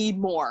 we need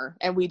more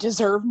and we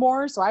deserve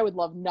more. So I would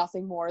love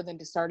nothing more than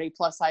to start a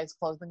plus size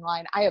clothing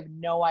line. I have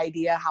no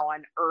idea how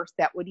on earth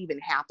that would even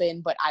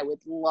happen, but I would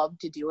love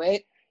to do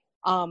it.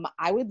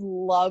 I would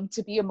love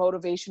to be a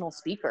motivational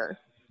speaker.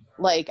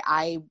 Like,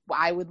 I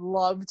would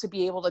love to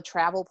be able to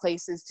travel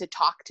places to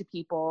talk to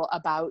people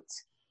about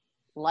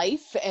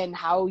life and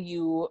how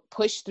you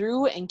push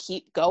through and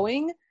keep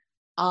going.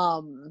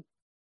 I'm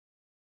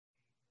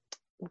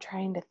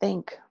trying to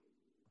think.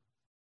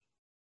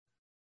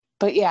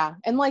 But yeah,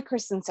 and like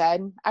Kristen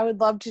said, I would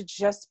love to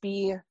just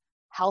be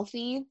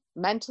healthy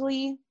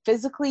mentally,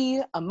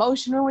 physically,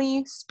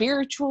 emotionally,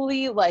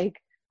 spiritually.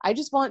 Like, I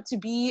just want to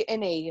be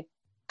in a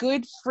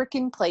good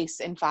freaking place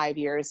in 5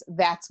 years.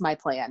 That's my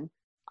plan.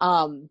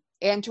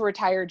 And to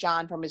retire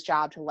John from his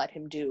job to let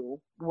him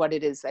do what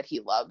it is that he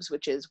loves,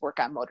 which is work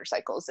on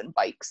motorcycles and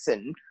bikes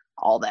and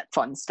all that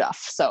fun stuff.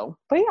 So,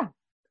 but yeah,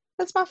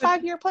 that's my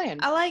 5-year plan.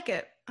 I like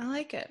it. All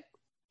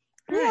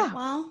yeah. right,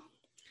 well,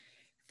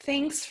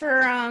 thanks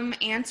for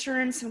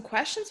answering some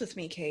questions with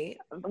me, Kate.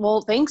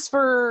 Well, thanks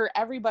for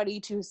everybody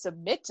to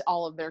submit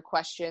all of their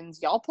questions.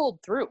 Y'all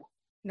pulled through.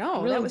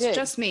 No, really that was did.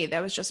 just me.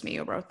 That was just me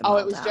who wrote them all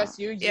it was down. just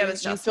you? Yeah, it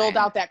was you just filled me.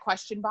 out that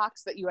question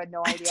box that you had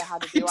no idea how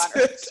to do on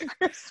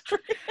Instagram.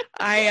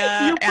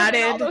 I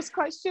added all those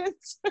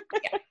questions.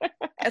 Yeah,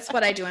 that's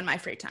what I do in my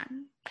free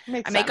time.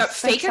 Makes I make sense. up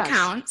fake Makes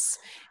accounts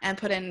and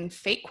put in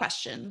fake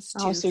questions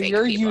to so fake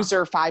you're people.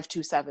 user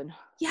 527.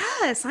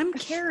 Yes, I'm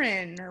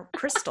Karen or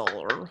Crystal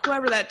or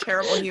whoever that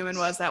terrible human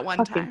was that one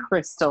Fucking time.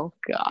 Crystal.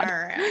 God. All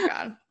right,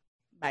 God.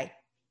 Bye.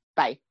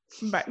 Bye.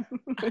 Bye.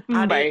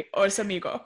 Bye. Adios, amigo.